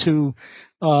begin to,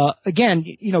 again,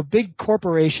 big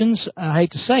corporations, I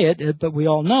hate to say it, but we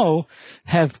all know,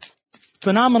 have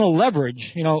phenomenal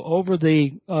leverage, over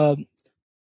the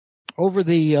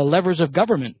levers of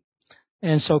government.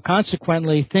 And so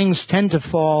consequently, things tend to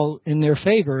fall in their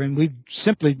favor, and we've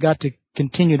simply got to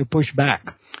continue to push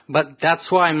back. But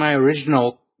that's why my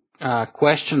original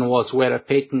question was whether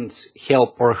patents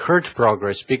help or hurt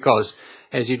progress, because,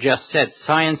 as you just said,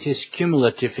 science is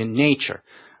cumulative in nature,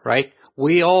 right?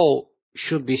 We all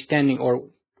should be standing, or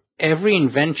every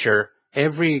inventor,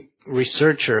 every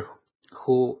researcher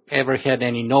who ever had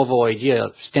any novel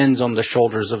idea stands on the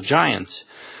shoulders of giants.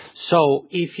 So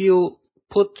if you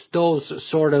put those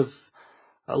sort of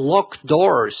locked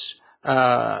doors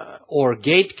or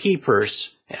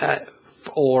gatekeepers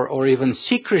or even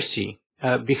secrecy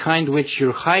behind which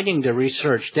you're hiding the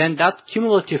research, then that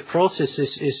cumulative process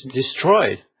is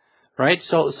destroyed, right?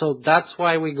 So that's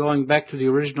why we're going back to the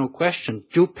original question.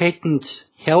 Do patents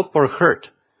help or hurt?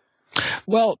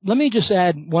 Well, let me just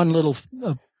add one little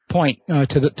point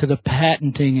to the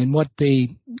patenting and what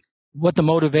the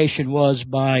motivation was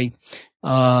by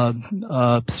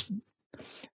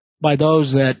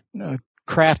those that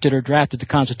crafted or drafted the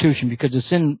Constitution, because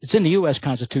it's in the U.S.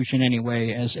 Constitution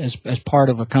anyway, as part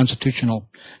of a constitutional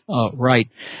right.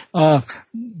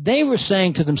 They were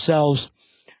saying to themselves,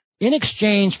 in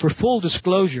exchange for full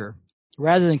disclosure,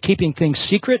 rather than keeping things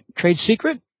secret, trade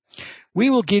secret, we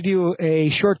will give you a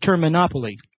short-term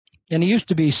monopoly. And it used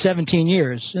to be 17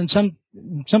 years. In some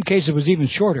cases, it was even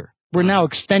shorter. We're now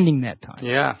extending that time.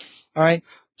 Yeah. All right.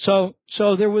 So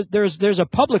there's a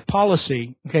public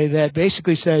policy, okay, that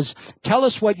basically says, tell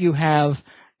us what you have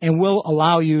and we'll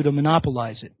allow you to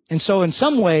monopolize it. And so in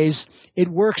some ways, it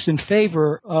works in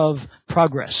favor of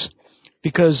progress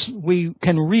because we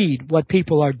can read what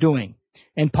people are doing.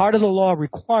 And part of the law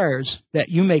requires that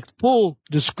you make full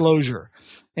disclosure.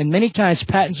 And many times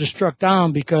patents are struck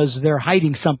down because they're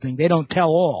hiding something. They don't tell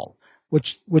all,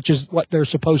 which is what they're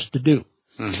supposed to do.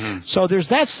 So there's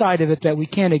that side of it that we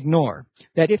can't ignore.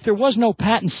 That if there was no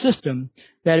patent system,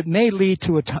 that it may lead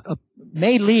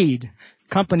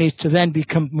companies to then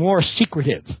become more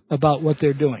secretive about what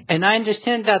they're doing. And I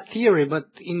understand that theory, but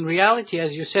in reality,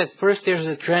 as you said, first there's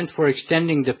a trend for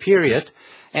extending the period,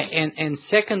 and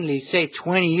secondly, say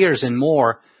 20 years and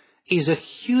more is a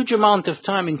huge amount of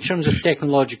time in terms of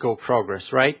technological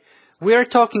progress, right? We are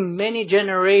talking many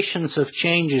generations of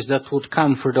changes that would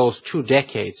come for those 2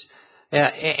 decades.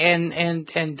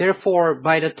 And therefore,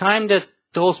 by the time that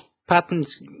those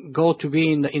patents go to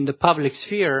be in the public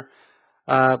sphere,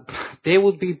 they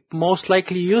would be most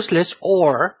likely useless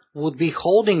or would be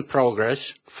holding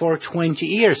progress for 20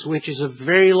 years, which is a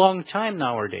very long time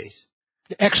nowadays.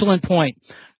 Excellent point.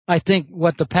 I think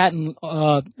what the patent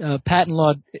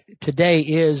law today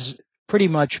is pretty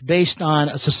much based on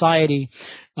a society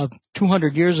of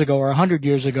 200 years ago or 100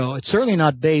 years ago. It's certainly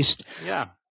not based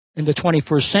in the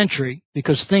 21st century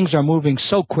because things are moving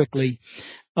so quickly.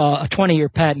 A 20-year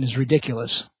patent is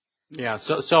ridiculous. Yeah.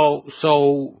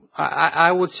 So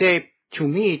I would say to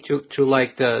me, to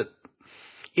like the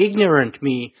ignorant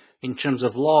me in terms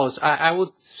of laws, I would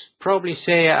probably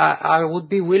say I would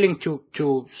be willing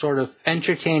to sort of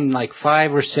entertain like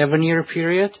 5 or 7 year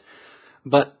period,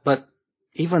 but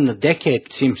even a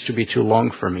decade seems to be too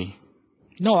long for me.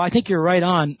 No, I think you're right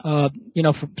on.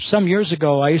 For some years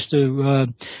ago, I used to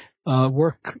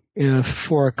work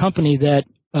for a company that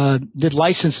did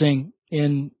licensing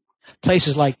in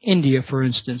places like India, for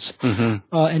instance.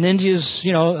 And India's,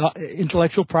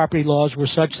 intellectual property laws were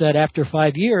such that after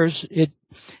 5 years,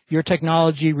 your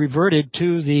technology reverted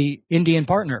to the Indian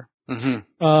partner.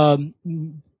 For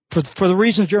the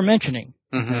reasons you're mentioning,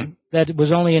 that it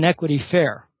was only in equity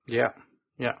fair. Yeah.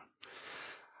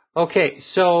 Okay,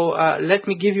 so let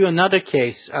me give you another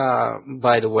case,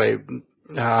 by the way.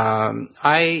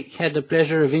 I had the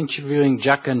pleasure of interviewing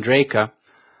Jack Andrejka,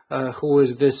 who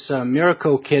is this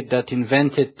miracle kid that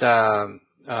invented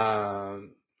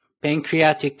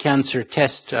pancreatic cancer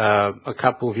test a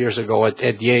couple of years ago at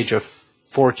the age of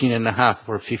 14 and a half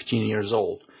or 15 years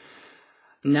old.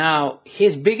 Now,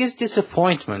 his biggest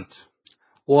disappointment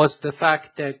was the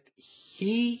fact that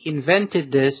he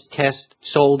invented this test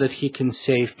so that he can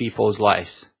save people's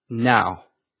lives now.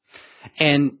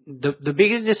 And the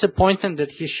biggest disappointment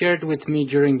that he shared with me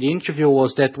during the interview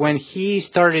was that when he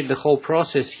started the whole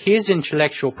process, his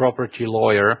intellectual property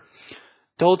lawyer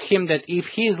told him that if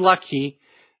he's lucky,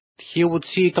 he would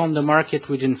see it on the market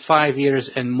within 5 years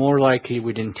and more likely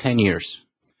within 10 years.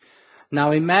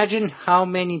 Now imagine how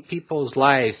many people's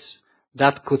lives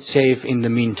that could save in the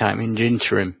meantime, in the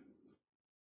interim.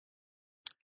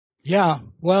 Yeah,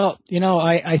 well,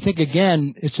 I think,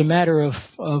 again, it's a matter of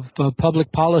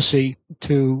public policy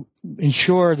to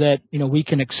ensure that, we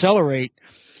can accelerate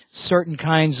certain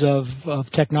kinds of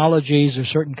technologies or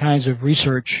certain kinds of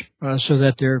research so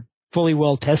that they're fully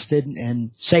well tested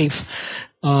and safe,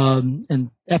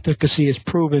 and efficacy is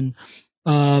proven.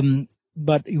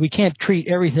 But we can't treat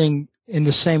everything in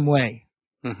the same way.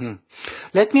 Mm-hmm.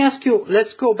 Let me ask you,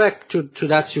 let's go back to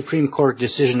that Supreme Court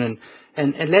decision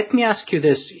and let me ask you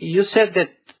this. You said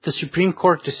that the Supreme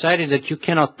Court decided that you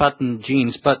cannot patent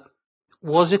genes, but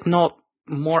was it not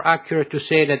more accurate to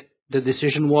say that the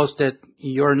decision was that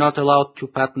you're not allowed to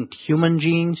patent human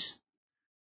genes?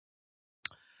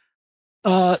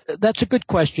 That's a good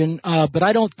question, but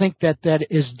I don't think that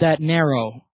is that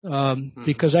narrow,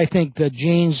 because I think that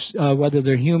genes, whether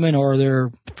they're human or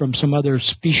they're from some other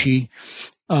species,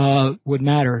 would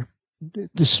matter.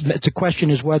 The question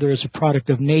is whether it's a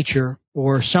product of nature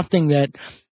or something that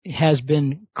has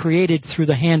been created through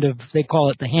the hand of, they call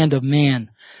it the hand of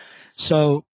man.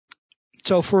 So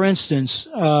for instance,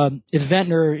 if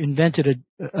Ventnor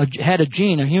had a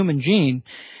gene, a human gene,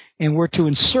 and were to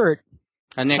insert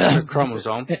an extra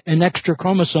chromosome. An extra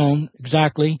chromosome,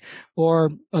 exactly, or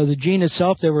the gene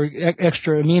itself, there were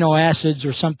extra amino acids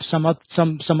or some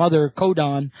other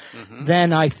codon. Mm-hmm.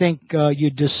 Then I think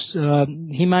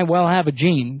he might well have a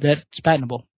gene that's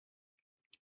patentable.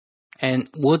 And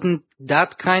wouldn't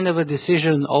that kind of a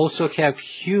decision also have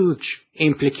huge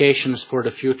implications for the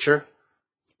future?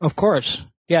 Of course.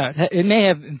 Yeah, it may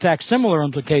have, in fact, similar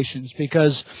implications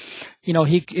because,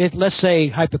 let's say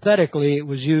hypothetically it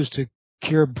was used to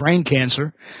cure brain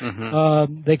cancer.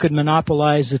 Mm-hmm. They could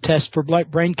monopolize the test for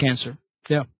brain cancer.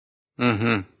 Yeah.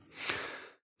 Mm-hmm.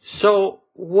 So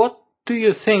what do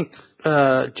you think,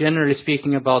 generally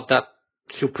speaking, about that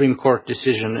Supreme Court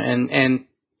decision and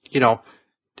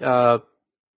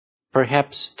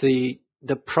perhaps the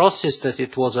process that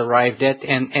it was arrived at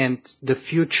and the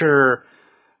future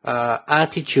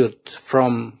attitude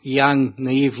from young,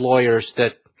 naive lawyers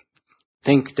that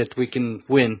think that we can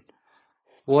win?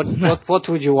 What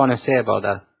would you want to say about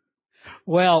that?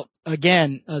 Well,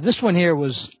 again, this one here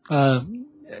was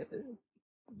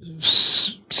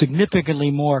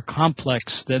significantly more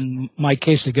complex than my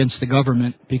case against the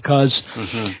government because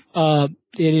mm-hmm.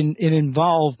 It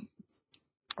involved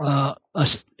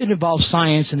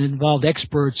science and it involved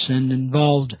experts and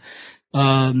involved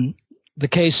the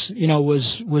case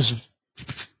was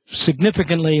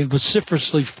significantly and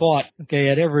vociferously fought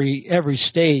at every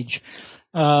stage.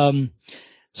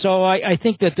 So I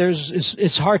think that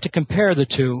it's hard to compare the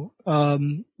two.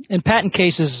 And patent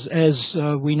cases, as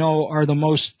we know, are the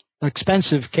most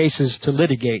expensive cases to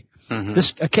litigate.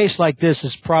 Mm-hmm. A case like this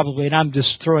is probably, and I'm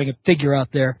just throwing a figure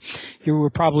out there, you were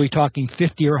probably talking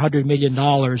 $50 or $100 million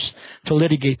to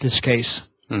litigate this case.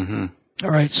 Mm-hmm. All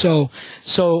right, so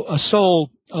a sole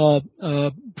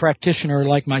practitioner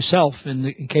like myself,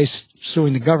 in case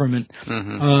suing the government,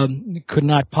 mm-hmm. Could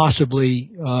not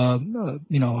possibly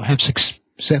have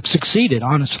succeeded,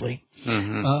 honestly,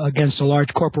 mm-hmm. Against a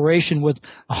large corporation with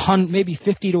maybe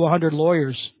 50 to 100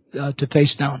 lawyers to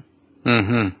face down.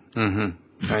 Mm-hmm. Mm-hmm.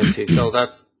 I see. So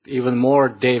that's even more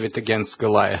David against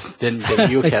Goliath than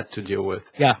you had to deal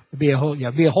with. Yeah, it'd be a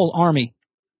whole army.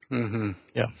 Mm-hmm.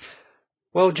 Yeah.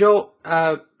 Well, Joe,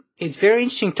 it's very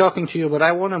interesting talking to you, but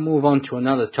I want to move on to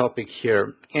another topic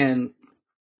here and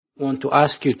want to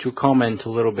ask you to comment a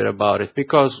little bit about it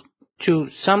because to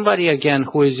somebody, again,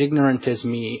 who is ignorant as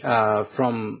me or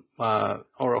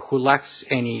who lacks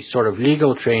any sort of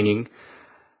legal training,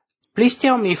 please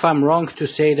tell me if I'm wrong to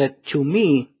say that to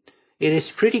me, it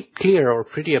is pretty clear or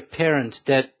pretty apparent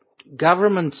that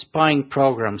government spying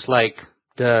programs like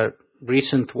the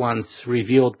recent ones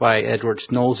revealed by Edward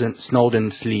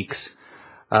Snowden's leaks,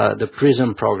 the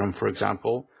PRISM program, for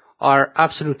example, are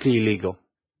absolutely illegal.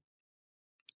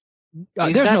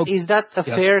 Is that a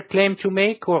fair claim to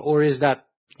make, or is that,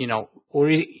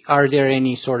 are there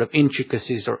any sort of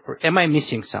intricacies, or am I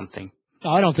missing something?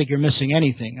 No, I don't think you're missing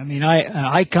anything. I mean,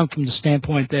 I come from the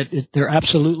standpoint that they're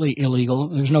absolutely illegal.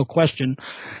 There's no question.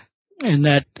 And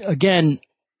that, again,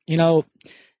 the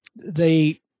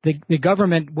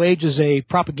government wages a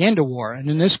propaganda war. And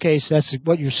in this case, that's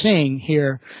what you're seeing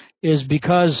here is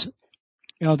because,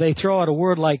 they throw out a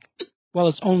word like, well,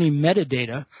 it's only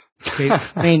metadata. Okay?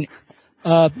 I mean,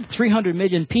 300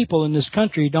 million people in this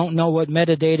country don't know what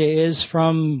metadata is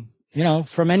from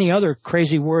any other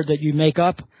crazy word that you make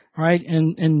up, right?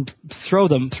 And throw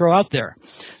out there.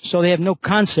 So they have no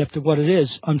concept of what it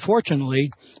is.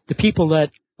 Unfortunately, the people that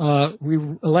we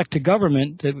elect to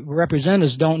government, that represent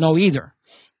us, don't know either.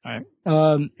 Right.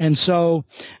 And so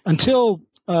until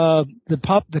the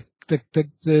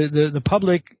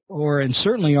public, and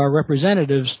certainly our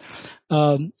representatives,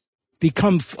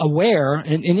 become aware,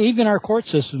 and even our court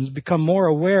systems become more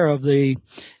aware of the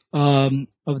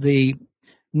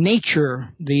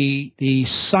nature, the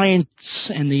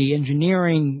science and the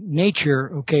engineering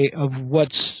nature, of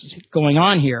what's going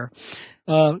on here,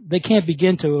 they can't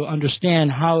begin to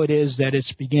understand how it is that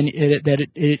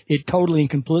it totally and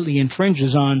completely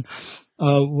infringes on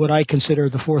what I consider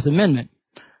the Fourth Amendment.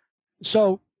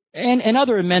 So, and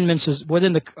other amendments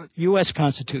within the U.S.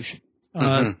 Constitution,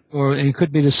 or it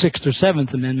could be the Sixth or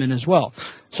Seventh Amendment as well.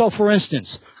 So, for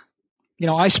instance,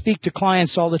 I speak to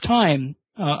clients all the time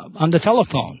on the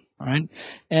telephone, right?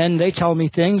 And they tell me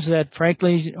things that,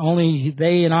 frankly, only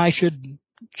they and I should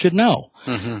know.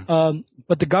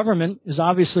 But the government is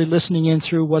obviously listening in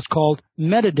through what's called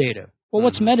metadata. Well,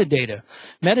 what's metadata?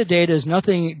 Metadata is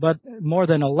nothing but more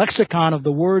than a lexicon of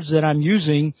the words that I'm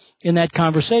using in that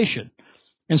conversation.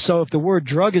 And so if the word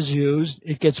drug is used,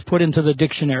 it gets put into the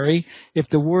dictionary. If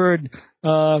the word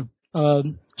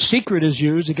secret is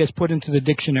used, it gets put into the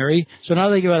dictionary. So now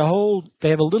they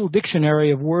have a little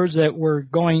dictionary of words that were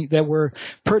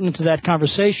pertinent to that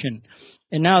conversation.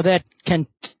 And now that can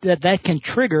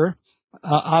trigger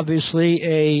obviously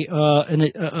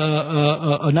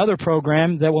another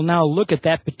program that will now look at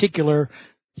that particular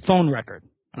phone record.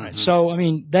 All right. So I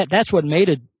mean that's what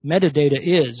metadata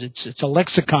is. It's a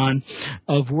lexicon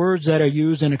of words that are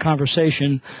used in a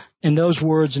conversation, and those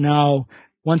words now,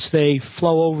 once they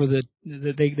flow over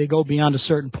they go beyond a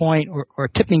certain point or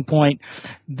tipping point,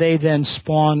 they then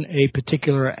spawn a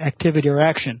particular activity or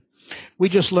action. We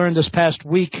just learned this past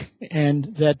week,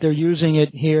 and that they're using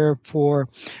it here for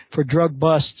drug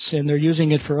busts, and they're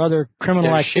using it for other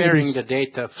criminal activities. Sharing the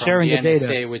data from the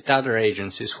NSA with other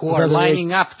agencies who are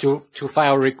lining up to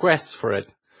file requests for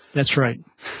it. That's right.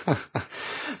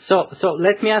 So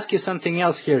let me ask you something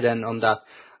else here then on that.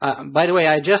 By the way,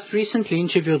 I just recently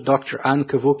interviewed Dr. Ann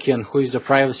Kavukian, who is the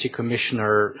Privacy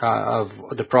Commissioner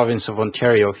of the province of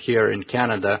Ontario here in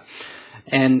Canada.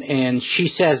 And she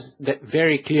says that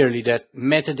very clearly that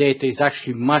metadata is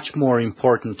actually much more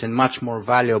important and much more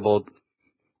valuable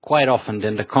quite often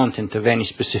than the content of any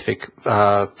specific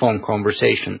phone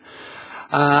conversation.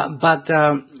 But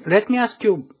let me ask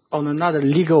you on another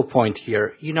legal point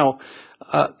here.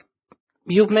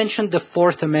 You've mentioned the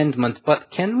Fourth Amendment, but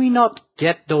can we not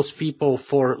get those people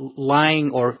for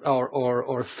lying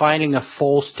or filing a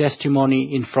false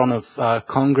testimony in front of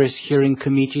Congress hearing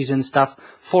committees and stuff?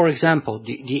 For example,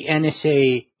 the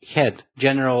NSA head,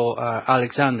 General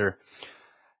Alexander,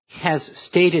 has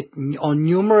stated on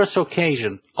numerous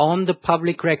occasions on the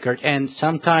public record and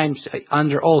sometimes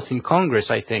under oath in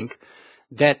Congress, I think,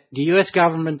 that the U.S.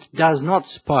 government does not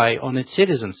spy on its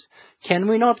citizens. Can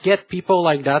we not get people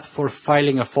like that for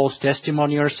filing a false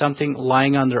testimony or something,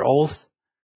 lying under oath?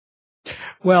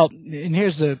 Well, and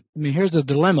here's the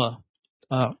dilemma.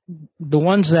 The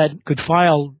ones that could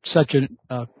file such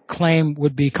a claim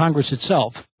would be Congress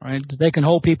itself, right? They can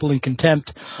hold people in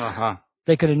contempt.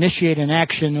 They could initiate an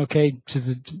action,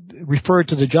 refer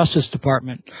to the Justice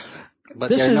Department. But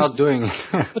they're not doing it.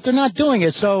 But they're not doing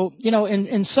it. So,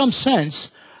 in some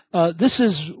sense, this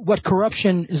is what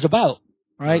corruption is about.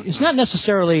 Right? It's not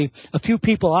necessarily a few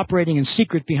people operating in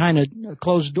secret behind a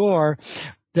closed door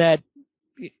that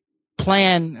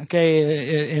plan,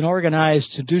 and organize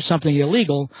to do something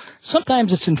illegal.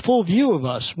 Sometimes it's in full view of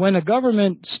us. When a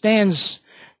government stands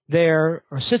there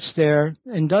or sits there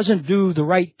and doesn't do the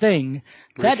right thing,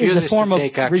 that is a form of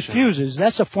refuses.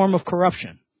 That's a form of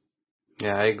corruption.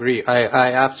 Yeah, I agree.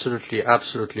 I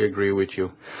absolutely agree with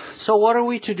you. So what are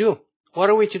we to do? What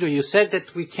are we to do? You said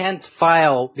that we can't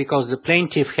file because the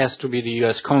plaintiff has to be the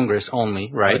U.S. Congress only,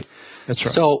 right? That's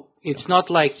right. So it's not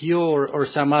like you or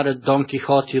some other Don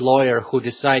Quixote lawyer who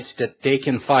decides that they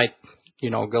can fight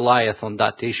Goliath on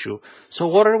that issue. So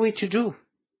what are we to do?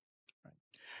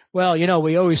 Well,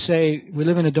 we always say we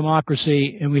live in a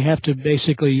democracy, and we have to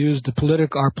basically use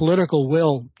our political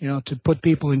will, to put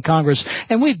people in Congress.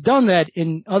 And we've done that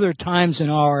in other times in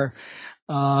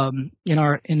the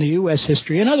U.S.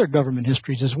 history and other government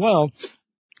histories as well.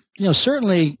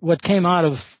 Certainly what came out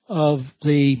of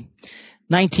the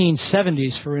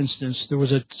 1970s, for instance, there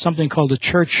was something called the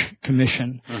Church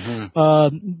Commission.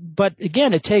 But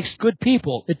again, it takes good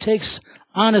people. It takes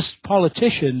honest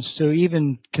politicians to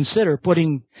even consider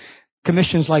putting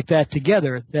commissions like that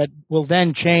together that will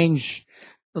then change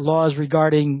the laws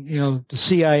regarding, the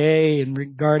CIA and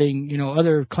regarding,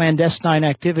 other clandestine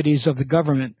activities of the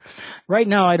government. Right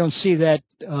now, I don't see that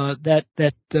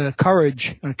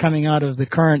courage coming out of the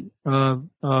current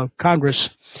Congress.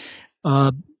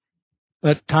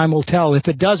 But time will tell. If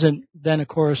it doesn't, then of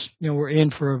course, we're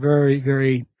in for a very,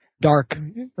 very dark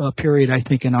period, I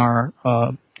think, in our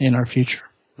future.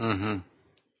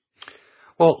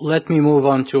 Well, let me move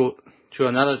on to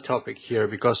another topic here,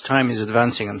 because time is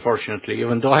advancing, unfortunately,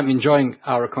 even though I'm enjoying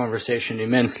our conversation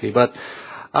immensely. But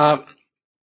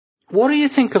what do you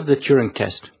think of the Turing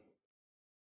test?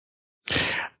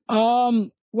 Well,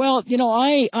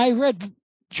 I read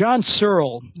John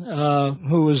Searle,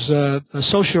 who was a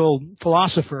social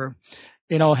philosopher,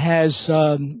 has,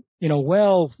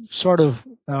 well sort of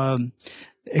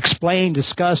explained,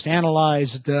 discussed,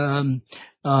 analyzed the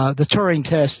Turing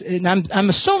test. And I'm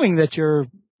assuming that your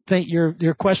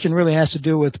question really has to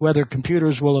do with whether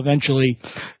computers will eventually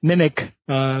mimic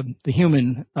the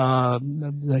human.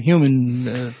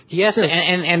 Yes,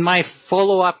 and my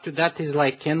follow-up to that is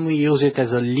can we use it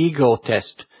as a legal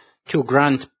test to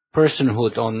grant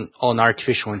personhood on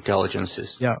artificial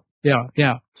intelligences? Yeah.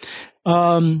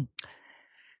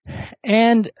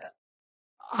 And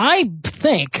I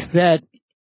think that,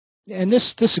 and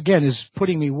this again is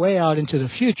putting me way out into the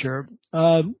future,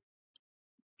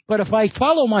 but if I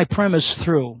follow my premise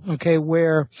through,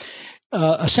 where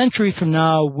a century from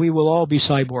now we will all be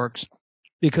cyborgs,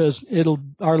 because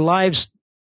our lives,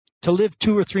 to live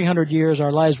 200 or 300 years,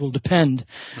 our lives will depend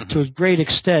to a great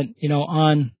extent,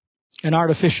 on an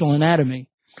artificial anatomy.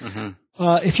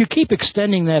 If you keep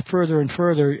extending that further and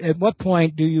further, at what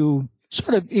point do you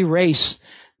sort of erase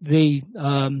the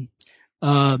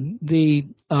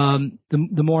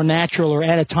more natural or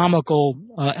anatomical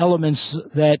elements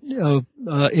that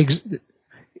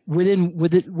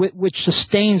which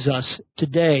sustains us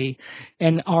today,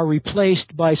 and are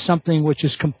replaced by something which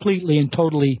is completely and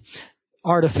totally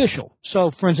artificial? So,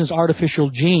 for instance,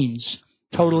 artificial genes,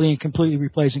 totally and completely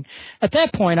replacing. At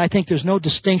that point, I think there's no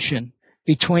distinction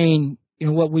between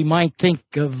what we might think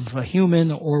of a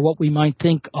human or what we might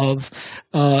think of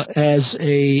as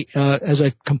a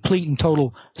complete and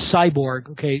total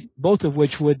cyborg. Both of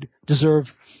which would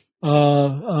deserve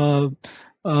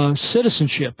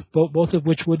citizenship. Both of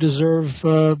which would deserve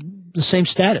the same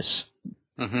status,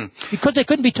 because they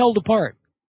couldn't be told apart.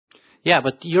 Yeah,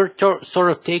 but you're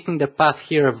sort of taking the path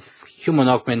here of human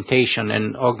augmentation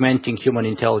and augmenting human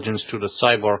intelligence to the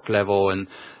cyborg level. And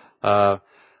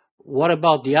what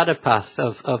about the other path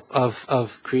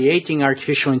of creating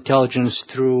artificial intelligence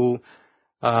through,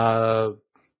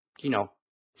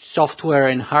 software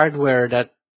and hardware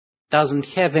that doesn't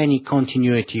have any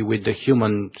continuity with the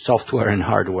human software and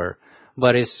hardware,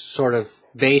 but is sort of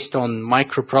based on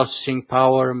microprocessing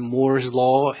power, Moore's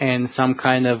law, and some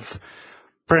kind of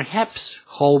perhaps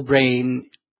whole brain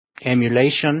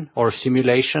emulation or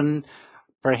simulation,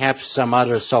 perhaps some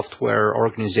other software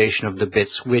organization of the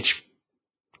bits, which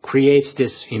creates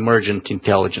this emergent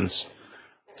intelligence?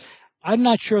 I'm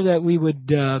not sure that we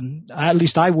would, at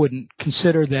least I wouldn't,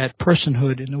 consider that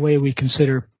personhood in the way we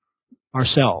consider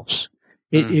ourselves.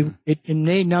 It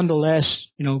may nonetheless,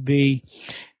 be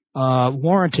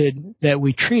warranted that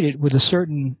we treat it with a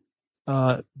certain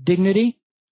dignity,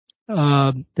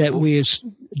 that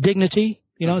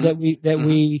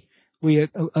we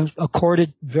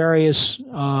accorded various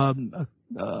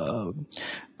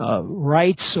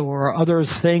rights or other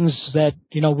things that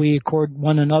we accord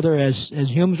one another as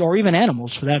humans, or even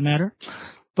animals for that matter.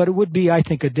 But it would be, I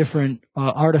think, a different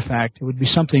artifact. It would be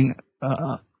something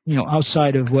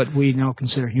outside of what we now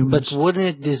consider humans. But wouldn't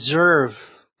it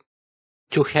deserve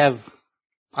to have,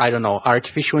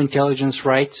 artificial intelligence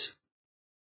rights?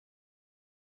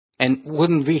 And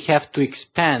wouldn't we have to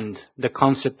expand the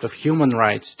concept of human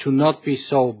rights to not be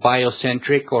so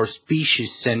biocentric or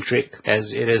species-centric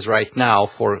as it is right now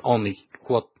for only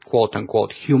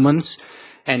quote-unquote humans,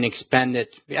 and expand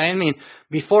it? I mean,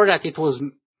 before that it was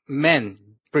men,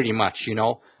 pretty much,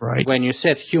 Right. When you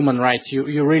said human rights,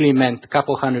 you really meant, a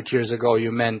couple hundred years ago,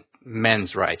 you meant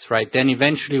men's rights, right? Then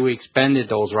eventually we expanded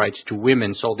those rights to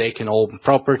women so they can own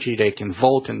property, they can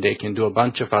vote, and they can do a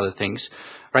bunch of other things,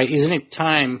 right?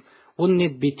 Wouldn't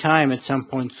it be time at some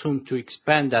point soon to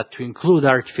expand that to include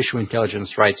artificial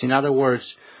intelligence rights? In other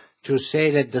words, to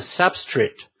say that the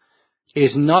substrate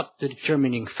is not the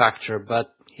determining factor,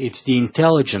 but it's the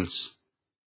intelligence.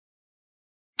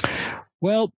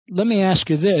 Well, let me ask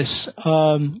you this.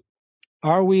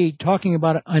 Are we talking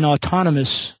about an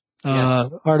autonomous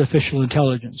artificial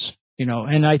intelligence?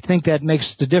 And I think that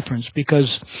makes the difference,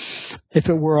 because if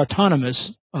it were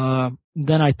autonomous,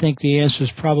 then I think the answer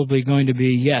is probably going to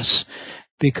be yes,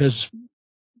 because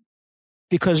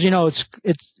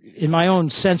it's in my own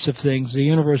sense of things, the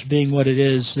universe being what it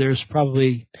is, there's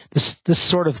probably this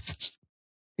sort of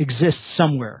exists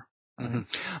somewhere. Mm-hmm.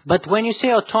 But when you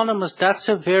say autonomous, that's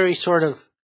a very sort of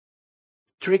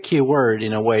tricky word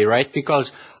in a way, right?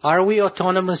 Because are we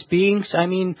autonomous beings? I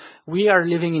mean, we are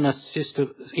living in a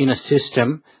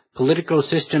system, political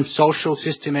system, social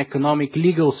system, economic,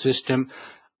 legal system,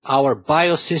 our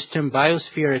biosystem,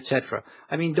 biosphere, etc.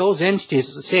 I mean, those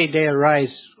entities, say they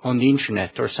arise on the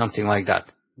internet or something like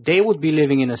that, they would be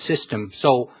living in a system.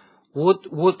 So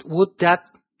would that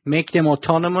make them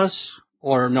autonomous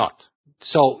or not?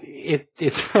 So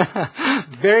it's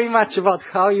very much about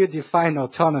how you define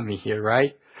autonomy here,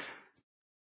 right?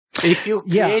 If you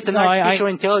create an artificial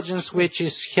intelligence which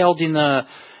is held in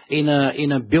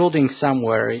a building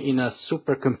somewhere, in a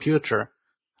supercomputer,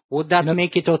 would that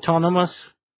make it autonomous?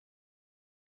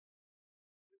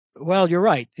 Well, you're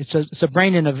right. It's a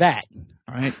brain in a vat,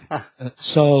 all right?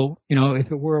 So,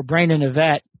 if it were a brain in a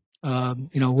vat,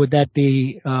 would that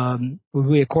be, would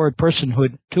we accord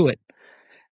personhood to it?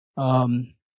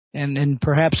 And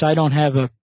perhaps I don't have a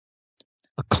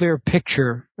clear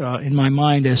picture in my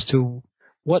mind as to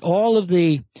what all of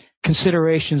the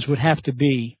considerations would have to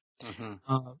be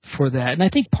for that. And I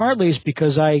think partly is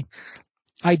because I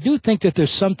do think that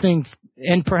there's something,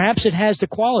 and perhaps it has the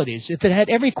qualities. If it had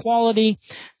every quality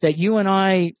that you and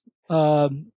I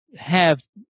have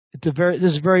at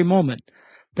this very moment,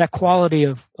 that quality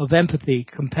of empathy,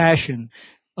 compassion,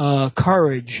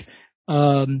 courage,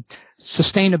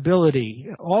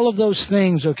 sustainability, all of those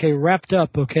things, wrapped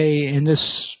up, in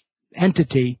this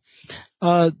entity,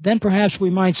 then perhaps we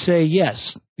might say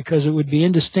yes, because it would be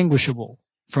indistinguishable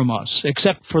from us,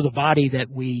 except for the body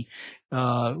that we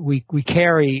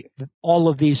carry all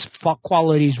of these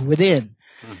qualities within.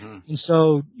 Mm-hmm. And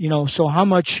so, so how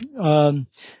much,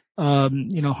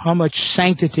 how much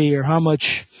sanctity or how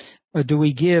much do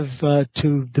we give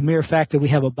to the mere fact that we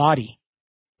have a body?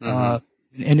 Mm-hmm.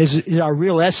 And is our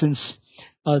real essence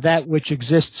that which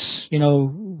exists,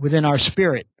 within our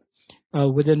spirit,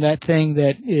 within that thing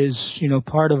that is,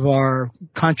 part of our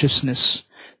consciousness,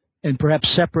 and perhaps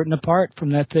separate and apart from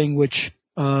that thing which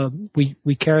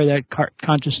we carry that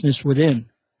consciousness within.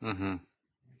 Mm-hmm.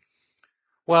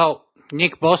 Well,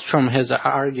 Nick Bostrom has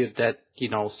argued that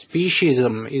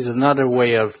speciesism is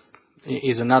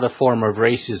another form of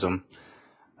racism.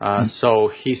 So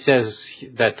he says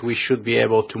that we should be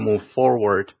able to move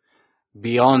forward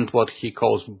beyond what he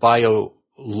calls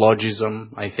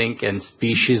biologism, I think, and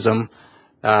speciesism,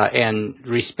 and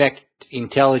respect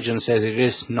intelligence as it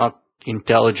is, not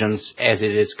intelligence as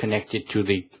it is connected to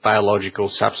the biological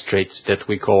substrates that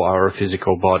we call our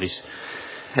physical bodies.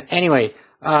 Anyway,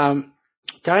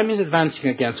 time is advancing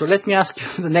again, so let me ask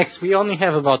you the next. We only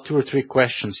have about 2 or 3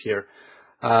 questions here.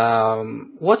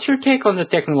 What's your take on the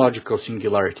technological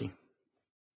singularity?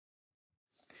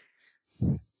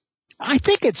 I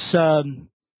think it's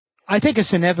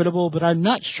inevitable, but I'm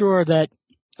not sure that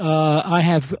I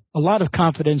have a lot of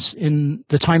confidence in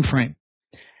the time frame.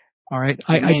 All right.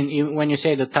 When you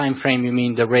say the time frame, you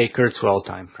mean the Ray Kurzweil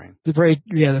time frame? The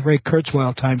Ray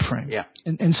Kurzweil time frame. Yeah.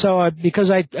 And so because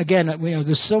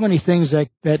there's so many things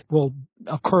that will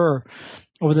occur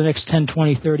over the next 10,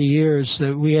 20, 30 years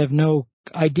that we have no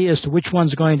idea as to which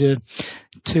one's going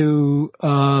to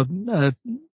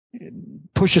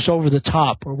push us over the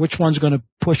top, or which one's going to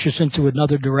push us into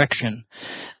another direction.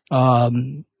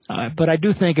 But I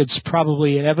do think it's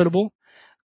probably inevitable.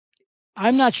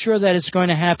 I'm not sure that it's going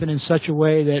to happen in such a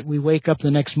way that we wake up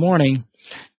the next morning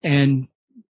and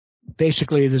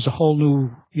basically there's a whole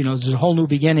new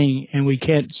beginning and we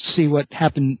can't see what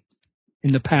happened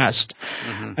in the past.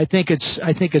 Mm-hmm. I think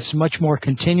it's much more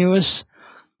continuous,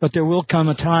 but there will come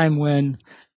a time when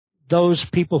those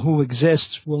people who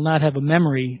exist will not have a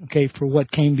memory, for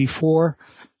what came before,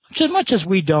 just much as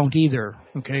we don't either,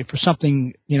 for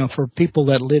something, for people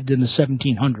that lived in the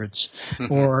 1700s mm-hmm.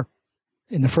 or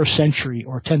in the first century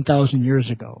or 10,000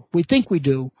 years ago. We think we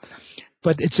do,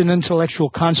 but it's an intellectual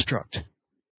construct.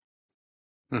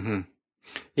 Mm-hmm.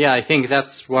 Yeah, I think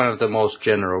that's one of the most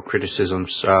general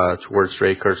criticisms towards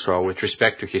Ray Kurzweil with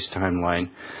respect to his timeline,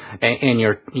 and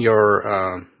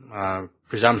your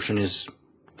presumption is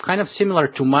kind of similar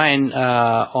to mine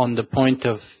on the point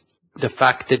of the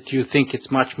fact that you think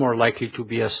it's much more likely to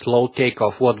be a slow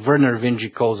takeoff, what Werner Vinci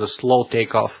calls a slow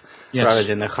takeoff, yes, rather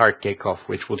than a hard takeoff,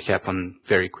 which would happen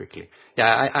very quickly.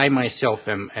 Yeah, I myself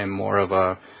am more of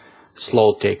a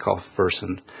slow takeoff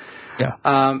person. Yeah.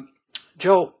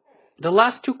 Joe, the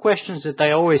last two questions that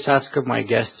I always ask of my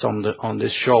guests on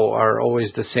this show are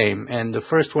always the same. And the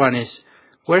first one is,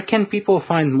 where can people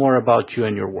find more about you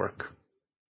and your work?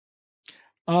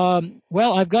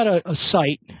 Well, I've got a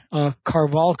site,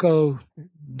 Carvalko.com,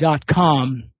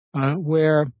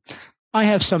 where I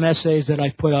have some essays that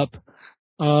I put up.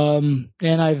 And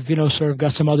I've, sort of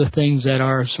got some other things that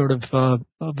are sort of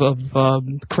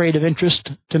creative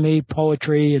interest to me,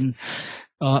 poetry and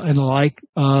the like.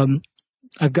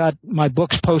 I've got my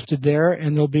books posted there,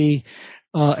 and there'll be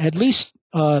at least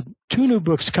 2 new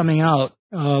books coming out.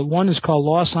 One is called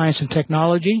Law, Science, and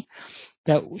Technology.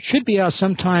 That should be out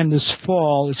sometime this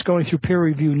fall. It's going through peer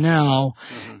review now,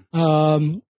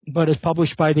 but it's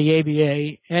published by the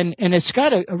ABA, and it's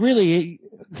got a really,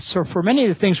 so for many of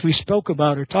the things we spoke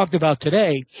about or talked about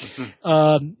today,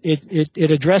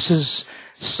 it addresses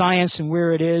science and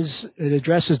where it is. It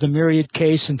addresses the myriad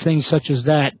case and things such as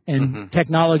that, and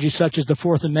technology such as the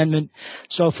Fourth Amendment.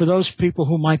 So for those people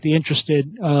who might be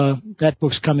interested, that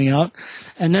book's coming out.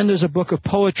 And then there's a book of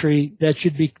poetry that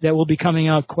will be coming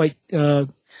out quite in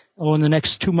the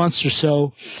next 2 months or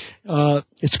so.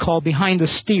 It's called Behind the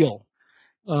Steel,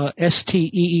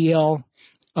 Steel,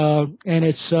 and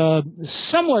it's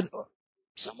somewhat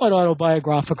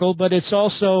autobiographical, but it's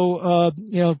also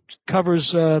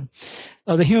covers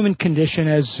the human condition,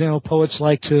 as poets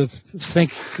like to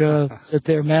think that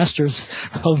they're masters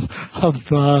of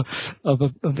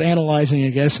analyzing, I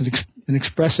guess, and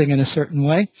expressing in a certain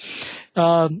way.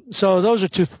 So those are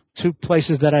two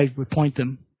places that I would point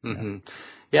them. Mm-hmm.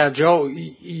 Yeah, Joe,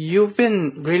 you've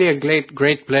been really a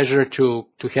great pleasure to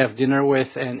have dinner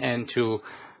with and to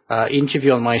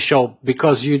interview on my show,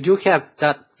 because you do have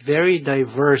that very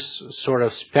diverse sort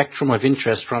of spectrum of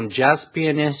interest, from jazz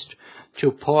pianist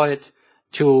to poet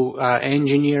to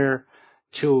engineer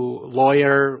to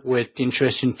lawyer with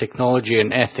interest in technology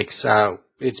and ethics.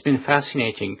 It's been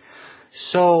fascinating.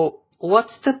 So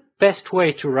what's the best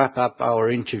way to wrap up our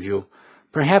interview?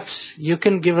 Perhaps you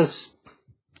can give us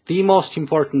the most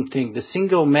important thing, the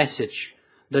single message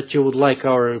that you would like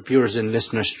our viewers and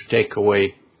listeners to take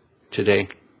away today.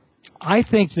 I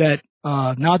think that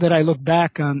now that I look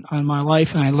back on my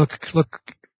life and I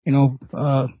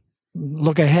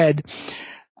look ahead,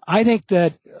 I think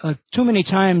that too many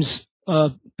times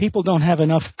people don't have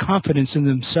enough confidence in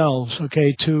themselves,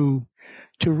 to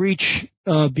reach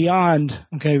beyond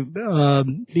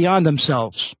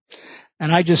themselves.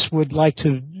 And I just would like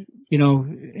to,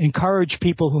 encourage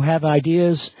people who have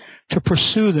ideas to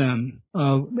pursue them.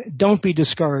 Don't be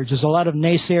discouraged. There's a lot of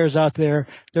naysayers out there.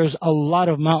 There's a lot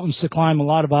of mountains to climb, a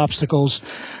lot of obstacles.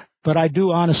 But I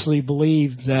do honestly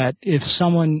believe that if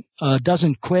someone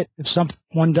doesn't quit, if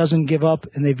someone doesn't give up,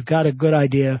 and they've got a good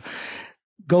idea,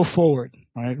 go forward.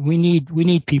 Right? We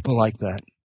need people like that.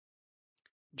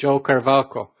 Joe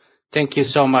Carvalko, thank you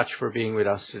so much for being with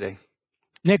us today.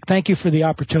 Nick, thank you for the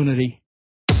opportunity.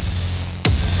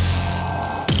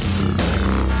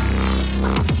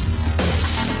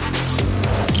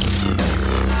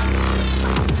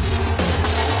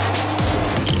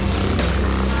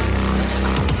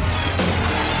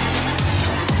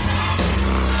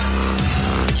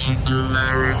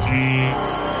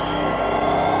 Singularity.